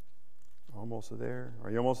 Almost there. Are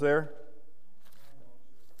you almost there?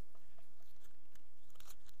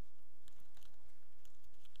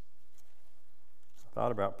 I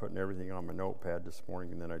thought about putting everything on my notepad this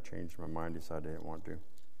morning, and then I changed my mind, decided I didn't want to.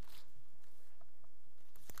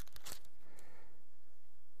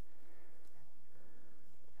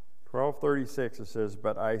 (12:36) it says,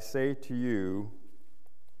 "But I say to you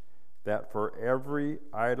that for every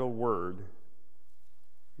idle word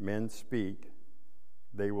men speak,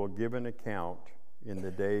 they will give an account in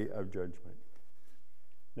the day of judgment."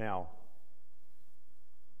 Now,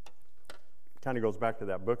 it kind of goes back to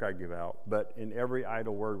that book I give out, but in every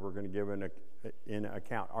idle word we're going to give an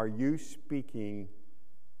account. Are you speaking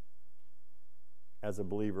as a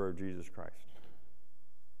believer of Jesus Christ?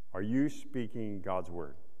 Are you speaking God's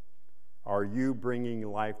word? Are you bringing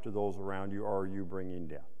life to those around you, or are you bringing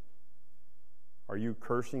death? Are you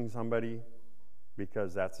cursing somebody?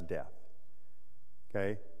 Because that's death.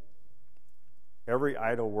 Okay? Every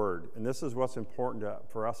idle word. And this is what's important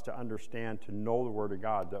for us to understand, to know the Word of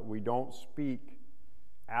God, that we don't speak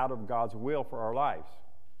out of God's will for our lives.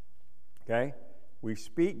 Okay? We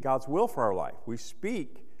speak God's will for our life. We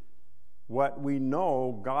speak what we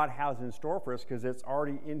know God has in store for us because it's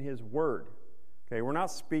already in His Word. Okay? We're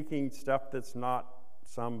not speaking stuff that's not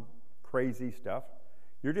some crazy stuff.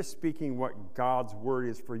 You're just speaking what God's Word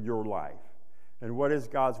is for your life. And what is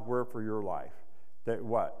God's Word for your life? That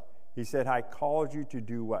what? He said, I called you to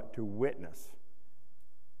do what? To witness.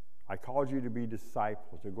 I called you to be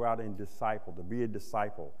disciples, to go out and disciple, to be a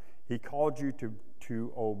disciple. He called you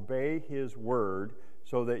to obey His Word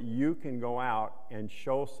so that you can go out and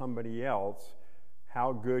show somebody else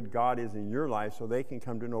how good God is in your life so they can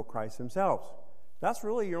come to know Christ themselves. That's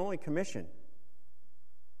really your only commission.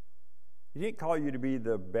 He didn't call you to be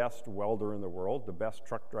the best welder in the world, the best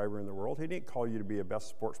truck driver in the world. He didn't call you to be a best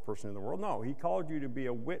sports person in the world. No, He called you to be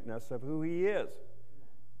a witness of who He is.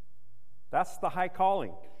 That's the high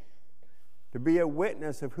calling. To be a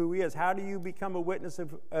witness of who He is. How do you become a witness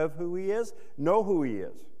of who He is? Know who He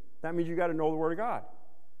is. That means you've got to know the Word of God.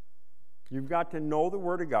 You've got to know the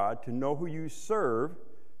Word of God, to know who you serve,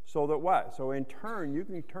 so that what? So in turn, you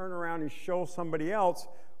can turn around and show somebody else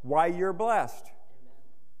why you're blessed.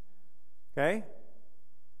 Okay?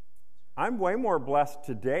 I'm way more blessed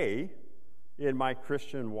today in my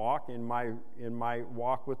Christian walk, in my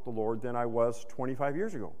walk with the Lord, than I was 25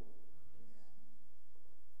 years ago.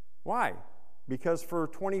 Why? Because for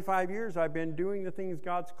 25 years I've been doing the things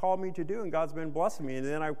God's called me to do, and God's been blessing me, and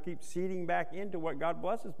then I keep seeding back into what God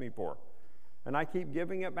blesses me for. And I keep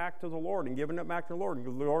giving it back to the Lord and giving it back to the Lord, and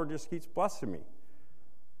the Lord just keeps blessing me.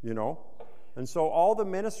 You know? And so all the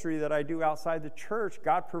ministry that I do outside the church,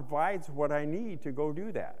 God provides what I need to go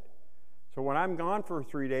do that. So when I'm gone for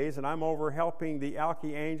 3 days and I'm over helping the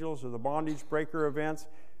Alki Angels or the Bondage Breaker events,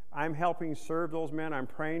 I'm helping serve those men. I'm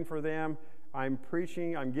praying for them. I'm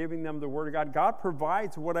preaching. I'm giving them the Word of God. God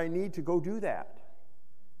provides what I need to go do that.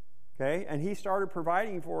 Okay? And He started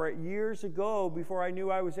providing for it years ago before I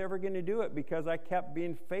knew I was ever going to do it, because I kept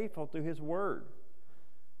being faithful to His Word.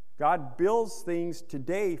 God builds things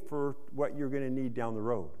today for what you're going to need down the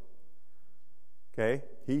road. Okay?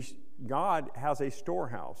 God has a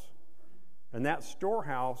storehouse. And that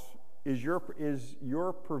storehouse is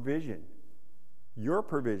your provision. Your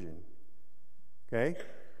provision. Okay?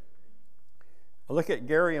 I look at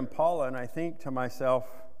Gary and Paula and I think to myself,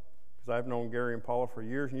 because I've known Gary and Paula for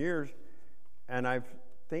years and years, and I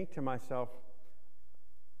think to myself,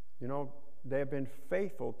 you know, they have been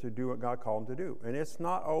faithful to do what God called them to do. And it's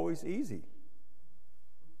not always easy,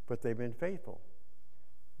 but they've been faithful.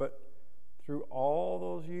 But through all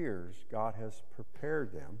those years, God has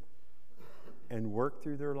prepared them and worked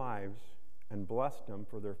through their lives and blessed them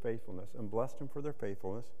for their faithfulness, and blessed them for their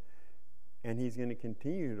faithfulness. And He's going to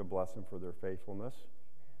continue to bless them for their faithfulness.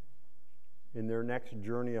 In their next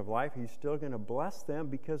journey of life, He's still going to bless them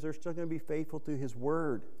because they're still going to be faithful to His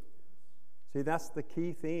Word. See, that's the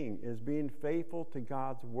key thing, is being faithful to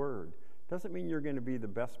God's word. Doesn't mean you're going to be the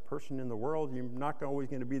best person in the world. You're not always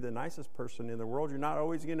going to be the nicest person in the world. You're not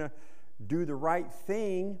always going to do the right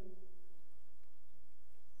thing.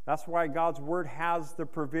 That's why God's word has the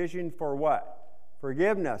provision for what?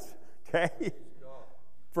 Forgiveness, okay?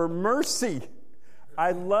 For mercy.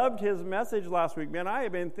 I loved his message last week. Man, I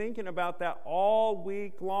have been thinking about that all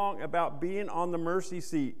week long, about being on the mercy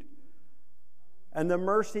seat. And the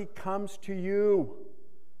mercy comes to you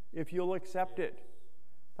if you'll accept it.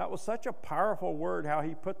 That was such a powerful word, how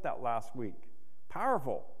he put that last week.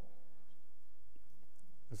 Powerful.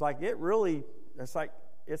 It's like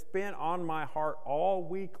it's been on my heart all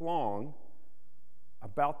week long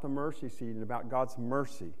about the mercy seat and about God's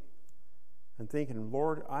mercy. And thinking,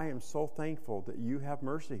 Lord, I am so thankful that you have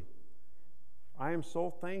mercy. I am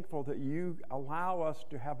so thankful that you allow us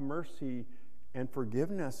to have mercy and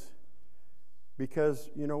forgiveness. Because,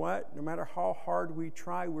 you know what? No matter how hard we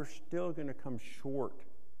try, we're still going to come short.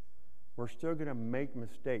 We're still going to make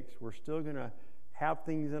mistakes. We're still going to have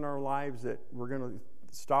things in our lives that we're going to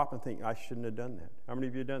stop and think, I shouldn't have done that. How many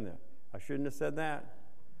of you have done that? I shouldn't have said that.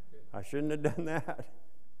 I shouldn't have done that.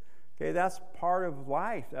 Okay, that's part of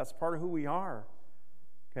life. That's part of who we are.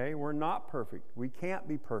 Okay, we're not perfect. We can't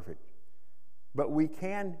be perfect. But we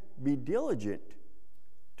can be diligent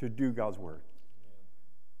to do God's word.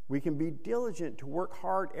 We can be diligent to work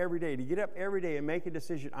hard every day, to get up every day and make a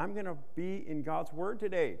decision. I'm going to be in God's word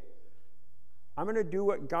today. I'm going to do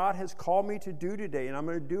what God has called me to do today, and I'm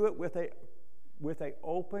going to do it with a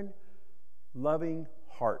open, loving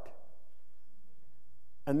heart.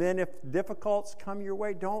 And then if difficulties come your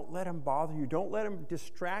way, don't let them bother you. Don't let them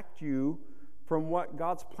distract you from what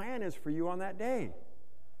God's plan is for you on that day.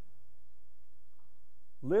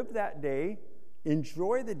 Live that day,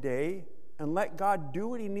 enjoy the day, and let God do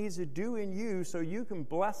what he needs to do in you so you can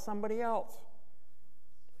bless somebody else.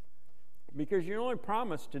 Because you're only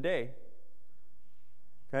promised today.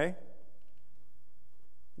 Okay?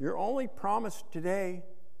 You're only promised today.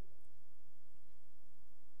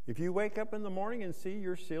 If you wake up in the morning and see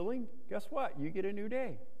your ceiling, guess what? You get a new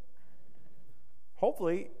day.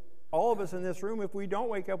 Hopefully, all of us in this room, if we don't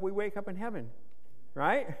wake up, we wake up in heaven.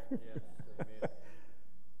 Right? Yes, amen.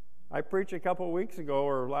 I preached a couple of weeks ago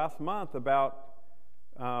or last month about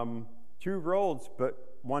 2 roads but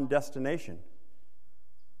one destination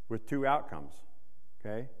with 2 outcomes.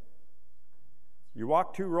 Okay? You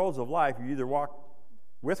walk 2 roads of life. You either walk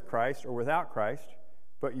with Christ or without Christ,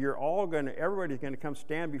 but everybody's going to come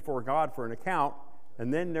stand before God for an account,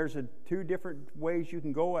 and then there's 2 different ways you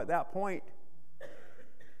can go at that point.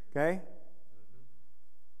 Okay?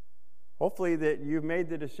 Hopefully that you've made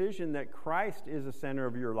the decision that Christ is the center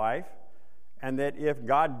of your life, and that if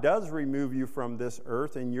God does remove you from this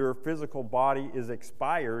earth and your physical body is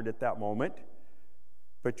expired at that moment,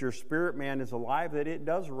 but your spirit man is alive, that it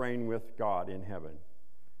does reign with God in heaven.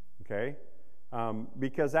 Okay?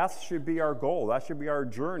 Because that should be our goal. That should be our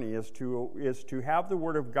journey, is to have the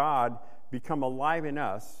Word of God become alive in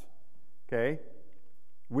us. Okay?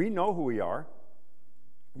 We know who we are.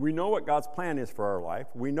 We know what God's plan is for our life.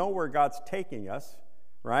 We know where God's taking us,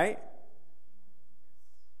 right?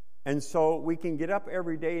 And so we can get up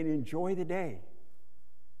every day and enjoy the day.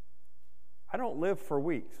 I don't live for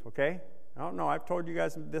weeks, okay? I don't know. I've told you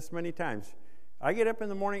guys this many times. I get up in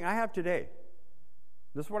the morning, I have today.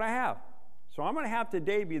 This is what I have. So I'm going to have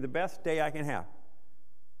today be the best day I can have.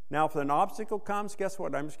 Now, if an obstacle comes, guess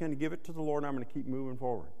what? I'm just going to give it to the Lord, and I'm going to keep moving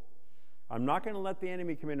forward. I'm not going to let the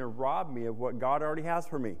enemy come in and rob me of what God already has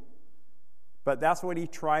for me. But that's what he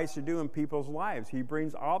tries to do in people's lives. He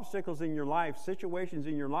brings obstacles in your life, situations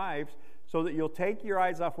in your lives, so that you'll take your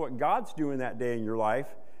eyes off what God's doing that day in your life,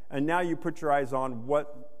 and now you put your eyes on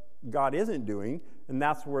what God isn't doing, and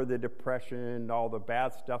that's where the depression and all the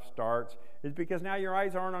bad stuff starts, is because now your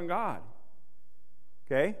eyes aren't on God.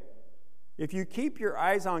 Okay? If you keep your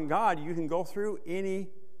eyes on God, you can go through any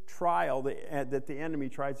trial that the enemy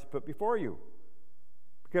tries to put before you.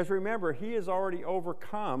 Because remember, he has already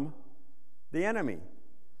overcome the enemy.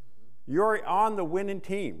 You're on the winning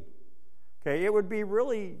team. Okay, it would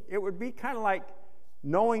be kind of like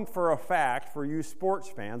knowing for a fact, for you sports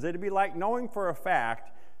fans, it'd be like knowing for a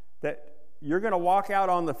fact that you're going to walk out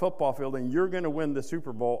on the football field and you're going to win the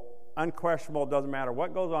Super Bowl. Unquestionable, doesn't matter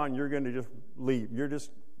what goes on, you're going to just leave. You're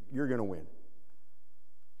going to win.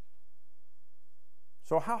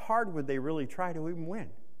 So how hard would they really try to even win?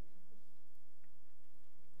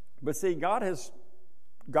 But see, God has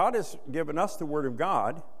given us the Word of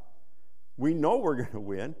God. We know we're going to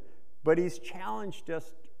win, but he's challenged us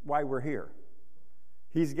why we're here.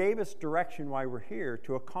 He's gave us direction why we're here,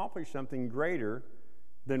 to accomplish something greater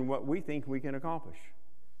than what we think we can accomplish.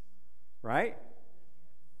 Right?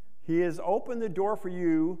 He has opened the door for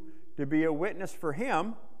you to be a witness for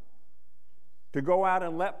Him, to go out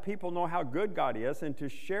and let people know how good God is, and to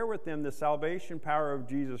share with them the salvation power of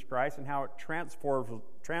Jesus Christ and how it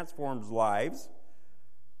transforms lives,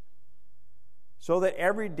 so that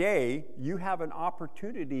every day you have an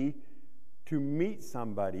opportunity to meet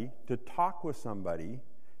somebody, to talk with somebody,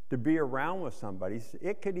 to be around with somebody.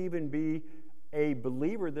 It could even be a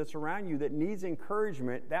believer that's around you that needs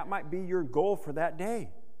encouragement. That might be your goal for that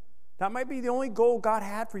day. That might be the only goal God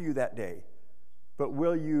had for you that day. But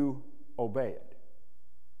will you obey it?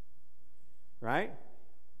 Right?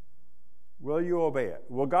 Will you obey it?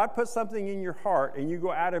 Will God put something in your heart and you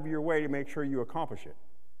go out of your way to make sure you accomplish it?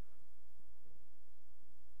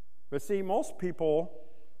 But see, most people,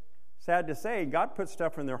 sad to say, God puts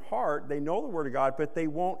stuff in their heart. They know the Word of God, but they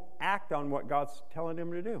won't act on what God's telling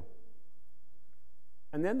them to do.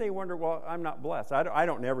 And then they wonder, well, I'm not blessed. I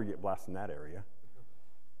don't never get blessed in that area.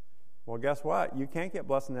 Well, guess what? You can't get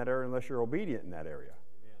blessed in that area unless you're obedient in that area.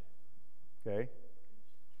 Okay?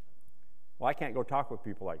 Well, I can't go talk with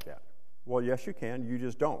people like that. Well, yes, you can. You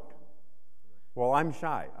just don't. Well, I'm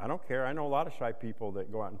shy. I don't care. I know a lot of shy people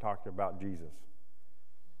that go out and talk about Jesus.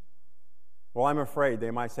 Well, I'm afraid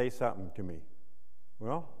they might say something to me.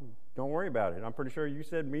 Well, don't worry about it. I'm pretty sure you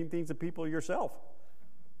said mean things to people yourself.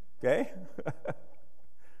 Okay?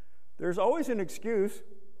 There's always an excuse,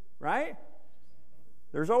 right?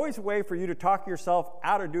 There's always a way for you to talk yourself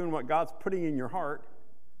out of doing what God's putting in your heart,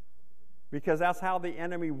 because that's how the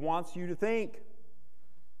enemy wants you to think.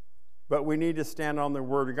 But we need to stand on the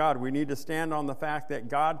Word of God. We need to stand on the fact that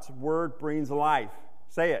God's Word brings life.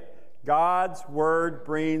 Say it. God's Word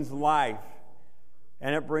brings life.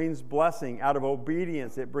 And it brings blessing. Out of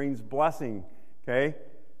obedience, it brings blessing. Okay?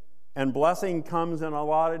 And blessing comes in a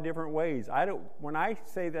lot of different ways. When I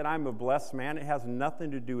say that I'm a blessed man, it has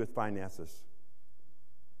nothing to do with finances.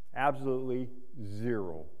 Absolutely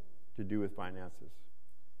zero to do with finances.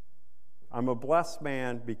 I'm a blessed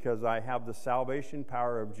man because I have the salvation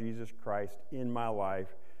power of Jesus Christ in my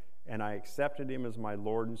life, and I accepted Him as my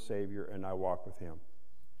Lord and Savior, and I walk with Him.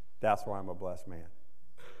 That's why I'm a blessed man.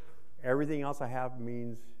 Everything else I have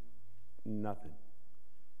means nothing.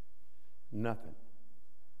 Nothing.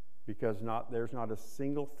 Because there's not a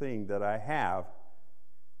single thing that I have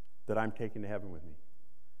that I'm taking to heaven with me.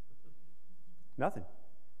 Nothing.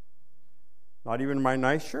 Not even my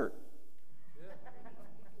nice shirt.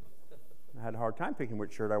 I had a hard time picking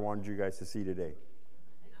which shirt I wanted you guys to see today.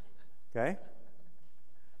 Okay?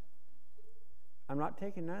 I'm not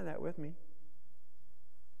taking none of that with me.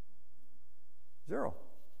 Zero.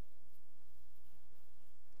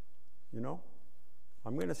 You know?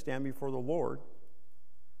 I'm going to stand before the Lord,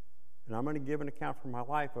 and I'm going to give an account for my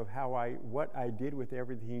life of what I did with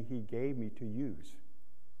everything He gave me to use.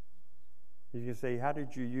 He's going to say, how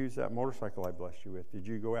did you use that motorcycle I blessed you with? Did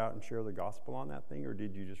you go out and share the gospel on that thing, or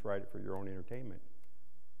did you just ride it for your own entertainment?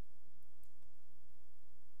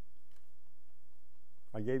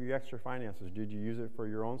 I gave you extra finances. Did you use it for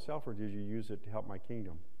your own self, or did you use it to help my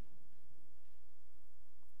kingdom?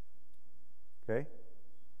 Okay?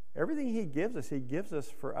 Everything He gives us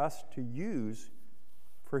for us to use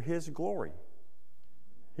for His glory.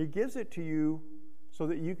 He gives it to you so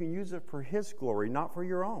that you can use it for His glory, not for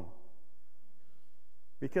your own.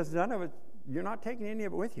 Because none of it, you're not taking any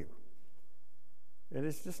of it with you. And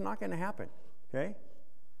it's just not going to happen. Okay?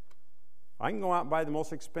 I can go out and buy the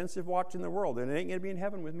most expensive watch in the world, and it ain't going to be in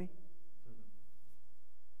heaven with me.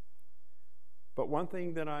 But one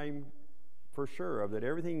thing that I'm for sure of, that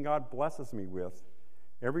everything God blesses me with,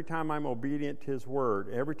 every time I'm obedient to His Word,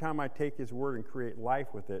 every time I take His Word and create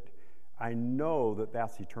life with it, I know that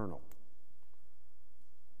that's eternal.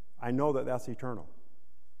 I know that that's eternal.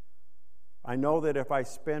 I know that if I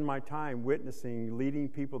spend my time witnessing, leading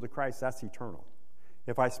people to Christ, that's eternal.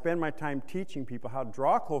 If I spend my time teaching people how to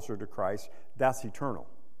draw closer to Christ, that's eternal.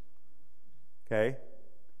 Okay?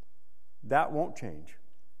 That won't change,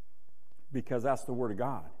 because that's the Word of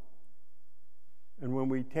God. And when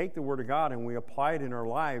we take the Word of God and we apply it in our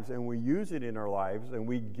lives, and we use it in our lives, and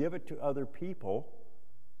we give it to other people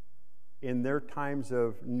in their times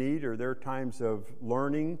of need or their times of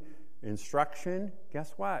learning, instruction,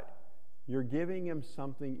 guess what? You're giving them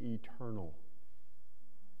something eternal.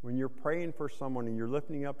 When you're praying for someone and you're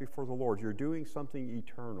lifting up before the Lord, you're doing something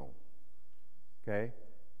eternal. Okay?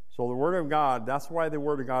 So the Word of God, that's why the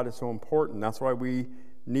Word of God is so important. That's why we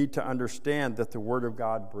need to understand that the Word of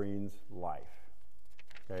God brings life.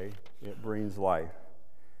 Okay? It brings life.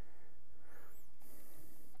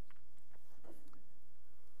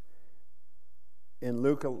 in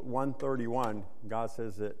Luke 1:31, God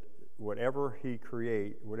says that whatever he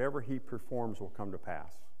performs will come to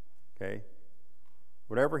pass. Okay?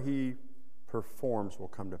 Whatever he performs will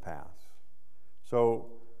come to pass.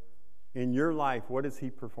 So, in your life, what is he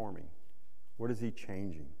performing? What is he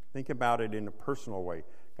changing? Think about it in a personal way.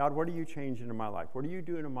 God, what are you changing in my life? What are you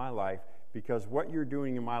doing in my life? Because what you're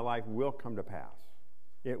doing in my life will come to pass.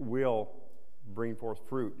 It will bring forth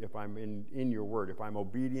fruit if I'm in your word. If I'm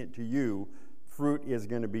obedient to you, fruit is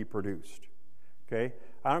going to be produced. Okay?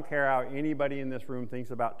 I don't care how anybody in this room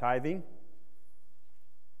thinks about tithing.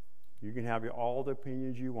 You can have all the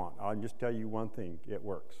opinions you want. I'll just tell you one thing. It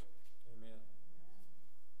works. Amen.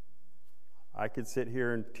 I could sit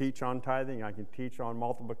here and teach on tithing. I can teach on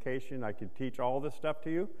multiplication. I could teach all this stuff to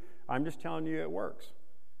you. I'm just telling you it works.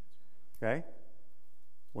 Okay?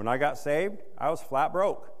 When I got saved, I was flat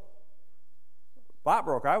broke. Flat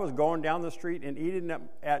broke. I was going down the street and eating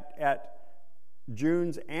at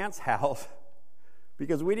June's aunt's house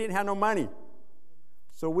because we didn't have no money.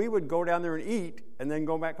 So we would go down there and eat and then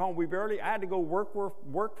go back home. I had to go work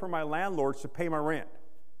for my landlords to pay my rent.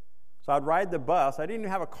 So I'd ride the bus. I didn't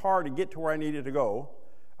even have a car to get to where I needed to go.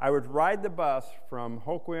 I would ride the bus from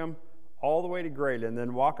Hoquiam all the way to Grayland,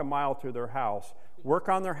 then walk a mile to their house, work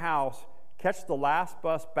on their house, catch the last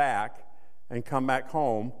bus back, and come back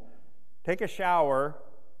home, take a shower,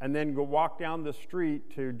 and then go walk down the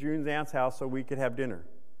street to June's aunt's house so we could have dinner.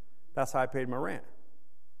 That's how I paid my rent.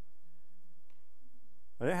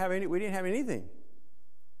 We didn't have anything.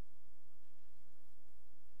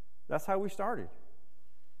 That's how we started.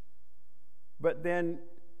 But then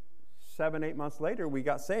 7-8 months later, we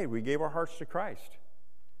got saved. We gave our hearts to Christ.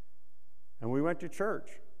 And we went to church.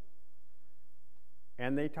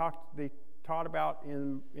 And they taught about,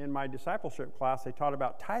 in my discipleship class, they taught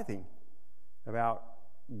about tithing, about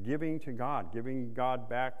giving to God, giving God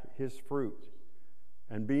back his fruit,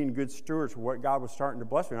 and being good stewards for what God was starting to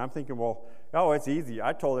bless me. And I'm thinking, it's easy.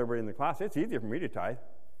 I told everybody in the class, it's easier for me to tithe.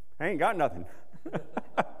 I ain't got nothing.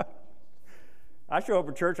 I show up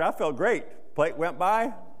at church, I felt great. Plate went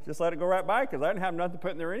by, just let it go right by because I didn't have nothing to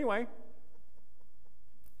put in there anyway.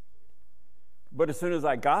 But as soon as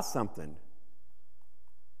I got something,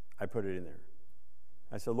 I put it in there.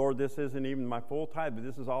 I said, Lord, this isn't even my full tithe, but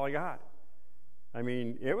this is all I got. I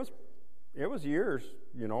mean, it was years,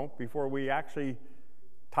 before we actually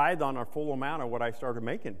tithed on our full amount of what I started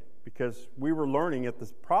making, because we were learning at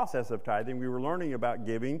this process of tithing. We were learning about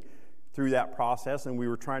giving through that process, and we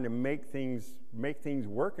were trying to make things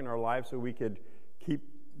work in our lives so we could keep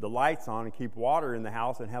the lights on and keep water in the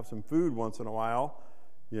house and have some food once in a while,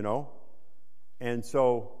 And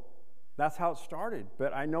so that's how it started.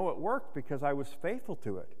 But I know it worked because I was faithful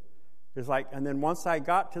to it. It's like, and then once I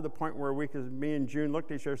got to the point where me and June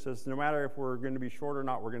looked at each other and says, no matter if we're going to be short or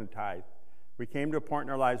not, we're going to tithe. We came to a point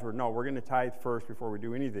in our lives where, no, we're going to tithe first before we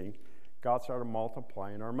do anything. God started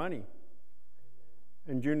multiplying our money.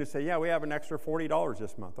 And June would say, yeah, we have an extra $40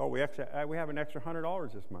 this month. Oh, we have an extra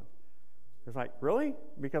 $100 this month. It's like, really?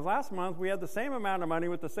 Because last month we had the same amount of money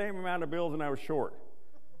with the same amount of bills and I was short.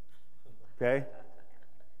 Okay?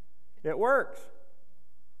 It works.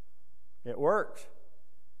 It works.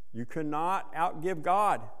 You cannot outgive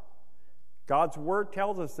God. God's word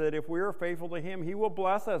tells us that if we are faithful to him, he will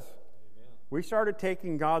bless us. Amen. We started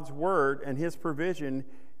taking God's word and his provision,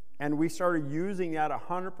 and we started using that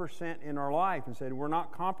 100% in our life and said, we're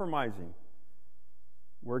not compromising.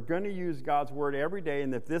 We're going to use God's word every day,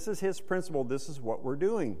 and if this is his principle, this is what we're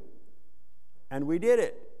doing. And we did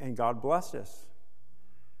it, and God blessed us.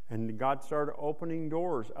 And God started opening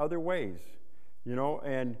doors other ways,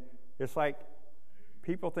 and it's like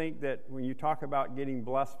people think that when you talk about getting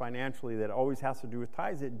blessed financially that it always has to do with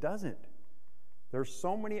tithes. It doesn't. There's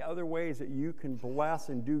so many other ways that you can bless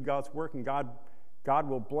and do God's work, and God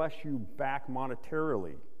will bless you back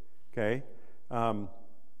monetarily, okay?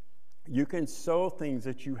 You can sow things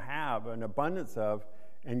that you have an abundance of,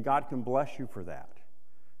 and God can bless you for that,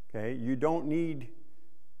 okay? You don't need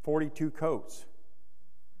 42 coats,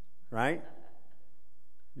 right?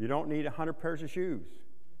 You don't need 100 pairs of shoes.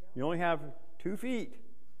 You only have 2 feet,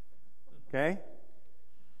 okay?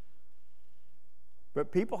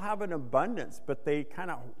 But people have an abundance, but they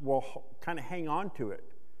will hang on to it.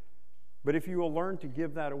 But if you will learn to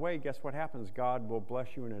give that away, guess what happens? God will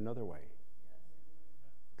bless you in another way.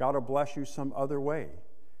 God will bless you some other way.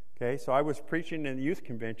 Okay, so I was preaching in the youth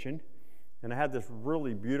convention, and I had this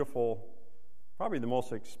really beautiful, probably the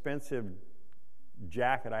most expensive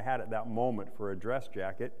jacket I had at that moment for a dress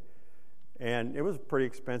jacket. And it was a pretty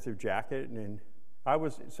expensive jacket, and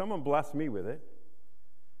someone blessed me with it.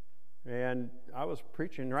 And I was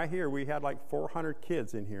preaching right here. We had like 400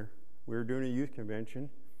 kids in here. We were doing a youth convention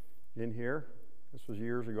in here. This was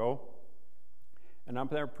years ago. And I'm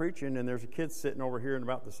there preaching, and there's a kid sitting over here in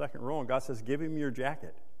about the second row, and God says, give him your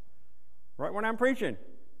jacket. Right when I'm preaching.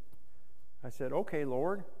 I said, okay,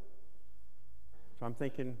 Lord. So I'm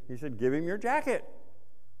thinking, he said, give him your jacket.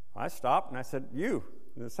 I stopped, and I said, you,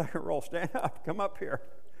 in the second row, stand up, come up here.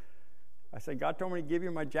 I said, God told me to give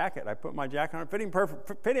you my jacket. I put my jacket on. It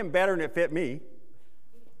fit him better than it fit me.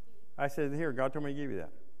 I said, here, God told me to give you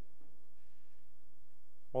that.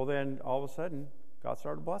 Well, then, all of a sudden, God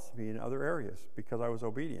started blessing me in other areas because I was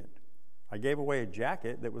obedient. I gave away a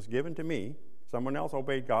jacket that was given to me. Someone else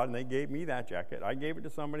obeyed God, and they gave me that jacket. I gave it to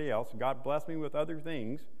somebody else. God blessed me with other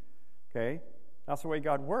things. Okay? That's the way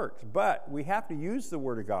God works. But we have to use the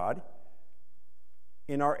Word of God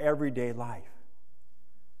in our everyday life.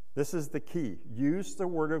 This is the key. Use the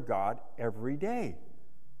Word of God every day.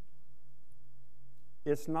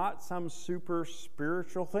 It's not some super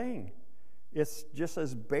spiritual thing. It's just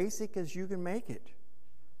as basic as you can make it.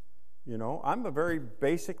 You know, I'm a very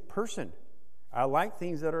basic person. I like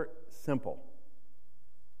things that are simple.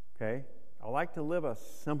 Okay? I like to live a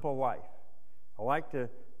simple life. I like to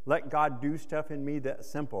let God do stuff in me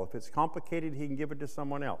that's simple. If it's complicated, He can give it to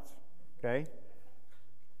someone else. Okay?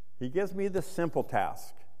 He gives me the simple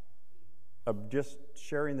task of just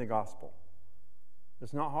sharing the gospel.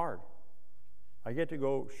 It's not hard. I get to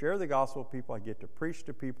go share the gospel with people. I get to preach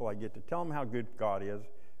to people. I get to tell them how good God is.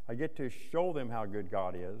 I get to show them how good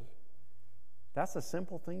God is. That's a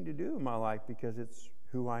simple thing to do in my life because it's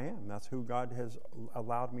who I am. That's who God has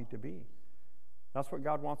allowed me to be. That's what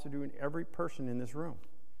God wants to do in every person in this room.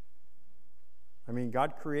 I mean,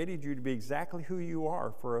 God created you to be exactly who you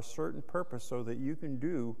are for a certain purpose so that you can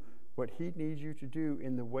do what He needs you to do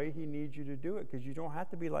in the way He needs you to do it, because you don't have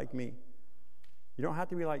to be like me. You don't have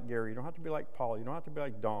to be like Gary. You don't have to be like Paul. You don't have to be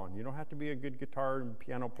like Don. You don't have to be a good guitar and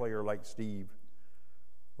piano player like Steve.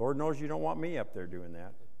 Lord knows you don't want me up there doing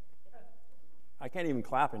that. I can't even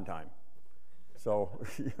clap in time. So,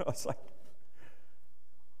 it's like,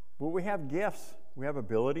 well, we have gifts. We have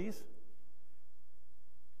abilities.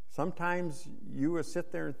 Sometimes you will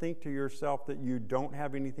sit there and think to yourself that you don't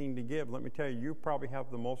have anything to give. Let me tell you, you probably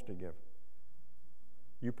have the most to give.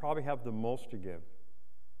 You probably have the most to give.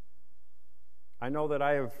 I know that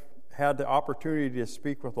I have had the opportunity to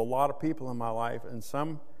speak with a lot of people in my life, and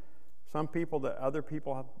some people that other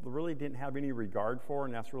people really didn't have any regard for,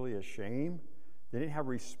 and that's really a shame. They didn't have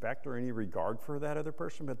respect or any regard for that other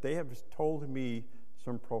person, but they have told me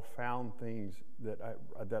some profound things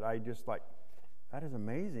that I just like, that is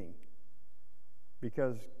amazing.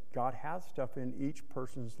 Because God has stuff in each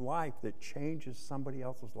person's life that changes somebody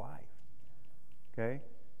else's life. Okay?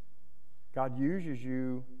 God uses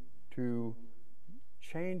you to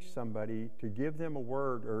change somebody, to give them a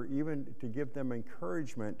word, or even to give them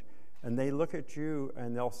encouragement, and they look at you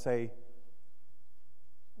and they'll say,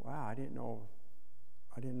 wow, I didn't know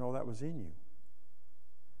that was in you.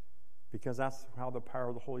 Because that's how the power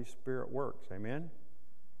of the Holy Spirit works. Amen?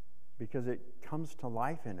 Because it comes to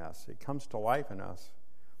life in us. It comes to life in us.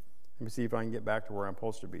 Let me see if I can get back to where I'm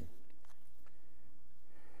supposed to be.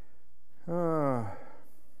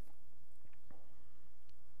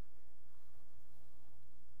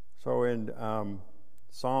 So in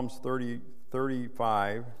Psalms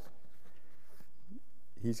 35,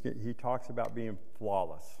 he talks about being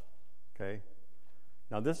flawless. Okay?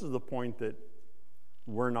 Now this is the point that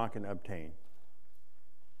we're not going to obtain.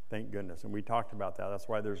 Thank goodness. And we talked about that. That's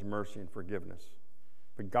why there's mercy and forgiveness.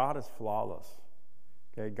 But God is flawless.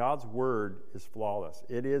 Okay? God's word is flawless.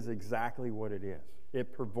 It is exactly what it is.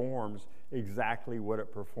 It performs exactly what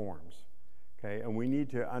it performs. Okay? And we need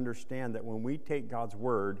to understand that when we take God's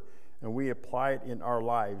word and we apply it in our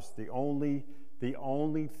lives, the only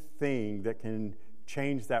thing that can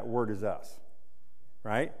change that word is us.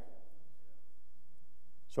 Right?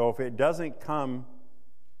 So if it doesn't come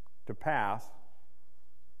to pass,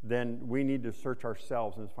 then we need to search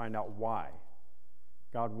ourselves and find out why.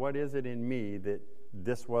 God, what is it in me that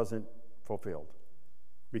this wasn't fulfilled?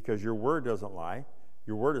 Because your word doesn't lie.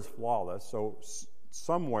 Your word is flawless. So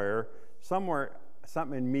somewhere,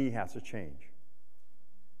 something in me has to change.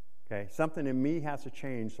 Okay? Something in me has to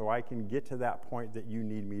change so I can get to that point that you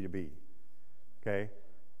need me to be. Okay?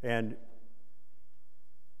 And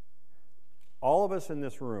all of us in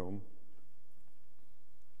this room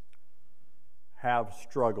have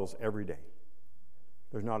struggles every day.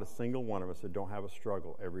 There's not a single one of us that don't have a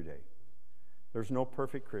struggle every day. There's no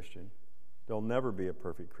perfect Christian. There'll never be a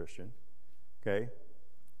perfect Christian. Okay?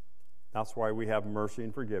 That's why we have mercy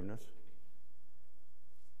and forgiveness.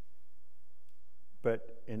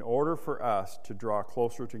 But in order for us to draw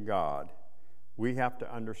closer to God, we have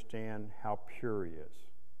to understand how pure He is,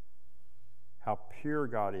 how pure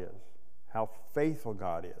God is, how faithful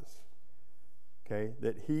God is. Okay,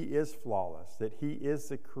 that He is flawless, that He is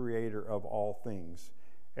the creator of all things.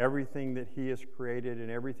 Everything that He has created and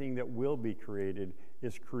everything that will be created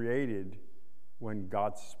is created when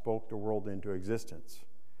God spoke the world into existence.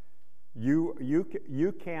 You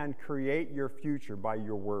can create your future by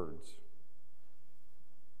your words.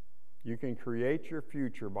 You can create your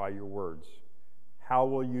future by your words. How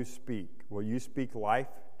will you speak? Will you speak life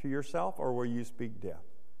to yourself, or will you speak death?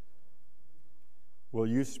 Will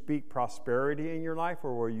you speak prosperity in your life,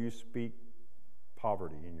 or will you speak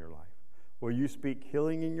poverty in your life? Will you speak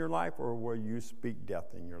healing in your life, or will you speak death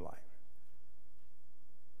in your life?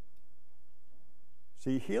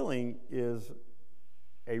 See, healing is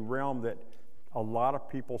a realm that a lot of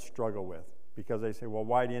people struggle with, because they say, well,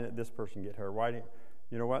 why didn't this person get hurt? Why didn't...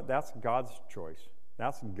 You know what? That's God's choice.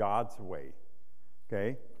 That's God's way.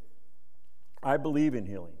 Okay? I believe in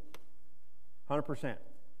healing. 100%.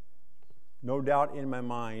 No doubt in my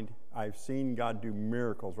mind, I've seen God do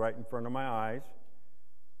miracles right in front of my eyes,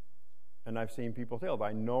 and I've seen people healed.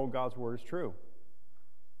 I know God's word is true.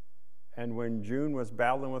 And when June was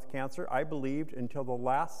battling with cancer, I believed until the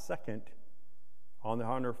last second on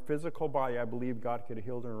her physical body, I believed God could have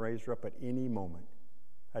healed her and raised her up at any moment.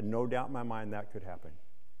 I had no doubt in my mind that could happen.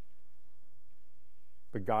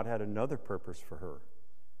 But God had another purpose for her.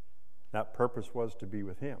 That purpose was to be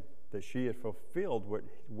with Him, that she had fulfilled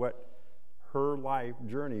what her life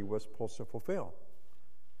journey was supposed to fulfill.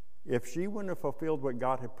 If she wouldn't have fulfilled what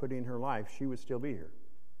God had put in her life, she would still be here.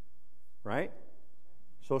 Right?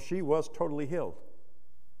 So she was totally healed.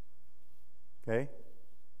 Okay?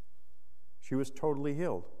 She was totally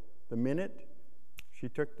healed. The minute she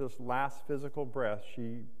took this last physical breath,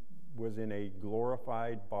 she was in a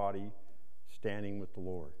glorified body standing with the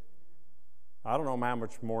Lord. I don't know how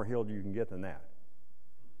much more healed you can get than that.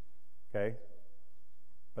 Okay?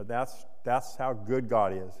 But that's how good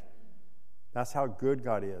God is. That's how good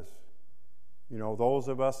God is. You know, those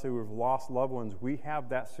of us who have lost loved ones, we have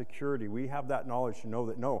that security. We have that knowledge to know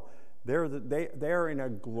that, no, they're in a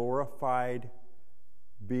glorified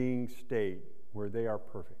being state where they are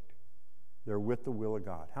perfect. They're with the will of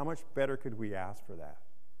God. How much better could we ask for that?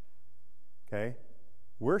 Okay?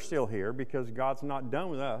 We're still here because God's not done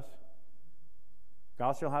with us.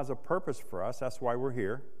 God still has a purpose for us. That's why we're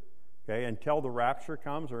here. Okay? Until the rapture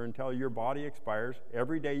comes or until your body expires,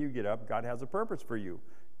 every day you get up, God has a purpose for you.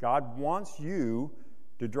 God wants you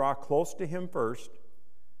to draw close to Him first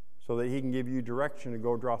so that He can give you direction to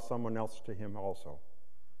go draw someone else to Him also.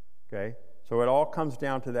 Okay? So it all comes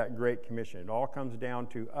down to that Great Commission. It all comes down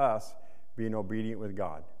to us being obedient with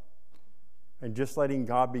God and just letting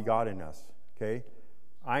God be God in us. Okay?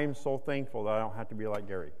 I am so thankful that I don't have to be like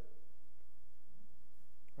Gary.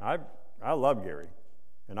 I love Gary,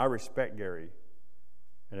 and I respect Gary.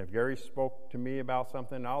 And if Gary spoke to me about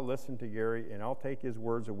something, I'll listen to Gary, and I'll take his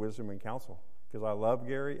words of wisdom and counsel, because I love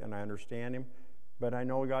Gary, and I understand him, but I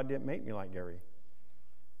know God didn't make me like Gary.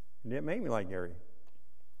 He didn't make me like Gary.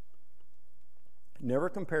 Never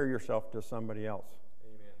compare yourself to somebody else.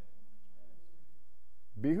 Amen.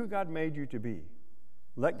 Be who God made you to be.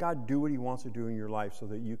 Let God do what He wants to do in your life so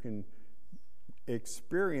that you can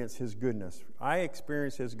experience His goodness. I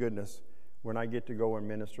experience His goodness when I get to go and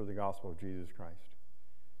minister the gospel of Jesus Christ.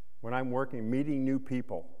 When I'm working, meeting new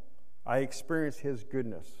people, I experience His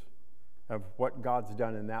goodness of what God's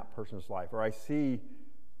done in that person's life. Or I see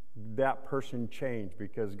that person change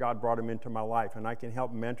because God brought him into my life, and I can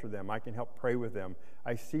help mentor them. I can help pray with them.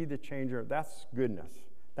 I see the change. That's goodness.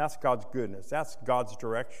 That's God's goodness. That's God's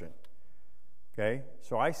direction. Okay?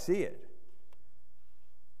 So I see it.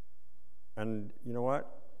 And you know what?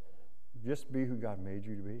 Just be who God made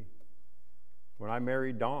you to be. When I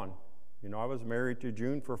married Dawn, you know, I was married to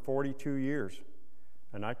June for 42 years.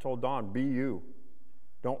 And I told Dawn, be you.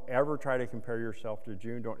 Don't ever try to compare yourself to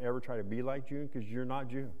June. Don't ever try to be like June, because you're not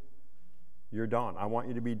June. You're Dawn. I want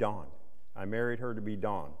you to be Dawn. I married her to be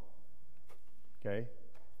Dawn. Okay?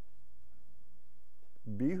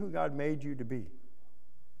 Be who God made you to be.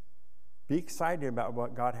 Be excited about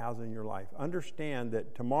what God has in your life. Understand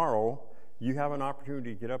that tomorrow you have an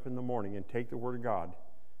opportunity to get up in the morning and take the Word of God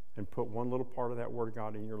and put one little part of that Word of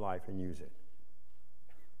God in your life and use it.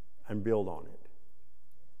 And build on it.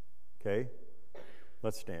 Okay?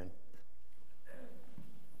 Let's stand.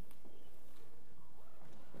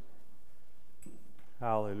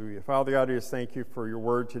 Hallelujah. Father God, I just thank you for your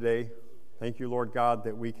word today. Thank you, Lord God,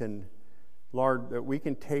 that we can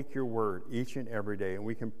take your word each and every day, and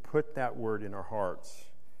we can put that word in our hearts.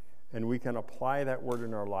 and we can apply that word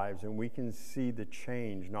in our lives, and we can see the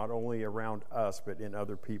change not only around us but in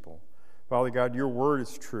other people. Father God, your word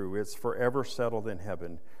is true. It's forever settled in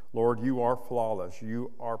heaven. Lord, you are flawless.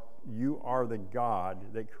 You are the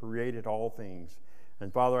God that created all things.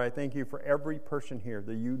 And Father, I thank you for every person here,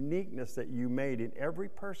 the uniqueness that you made in every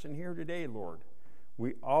person here today, Lord.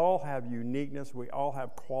 We all have uniqueness. We all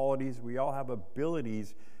have qualities. We all have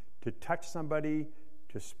abilities to touch somebody,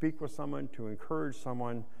 to speak with someone, to encourage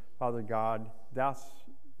someone. Father God,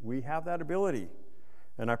 we have that ability.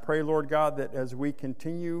 And I pray, Lord God, that as we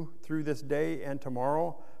continue through this day and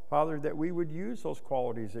tomorrow, Father, that we would use those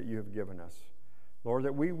qualities that you have given us. Lord,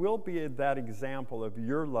 that we will be that example of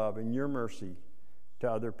your love and your mercy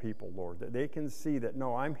to other people, Lord, that they can see that,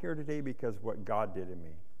 no, I'm here today because of what God did in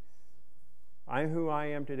me. I'm who I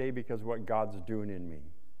am today because of what God's doing in me.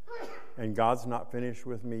 And God's not finished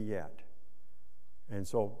with me yet. And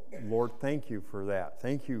so, Lord, thank you for that.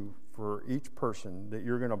 Thank you for each person, that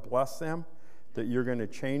you're going to bless them, that you're going to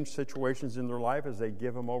change situations in their life as they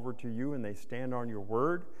give them over to you and they stand on your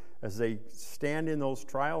word. As they stand in those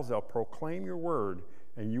trials, they'll proclaim your word,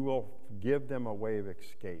 and you will give them a way of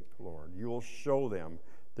escape, Lord. You will show them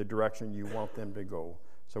the direction you want them to go.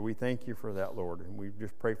 So we thank you for that, Lord, and we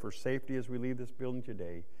just pray for safety as we leave this building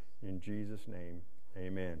today. In Jesus' name,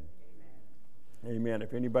 amen. Amen.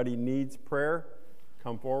 If anybody needs prayer,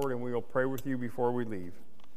 come forward and we will pray with you before we leave.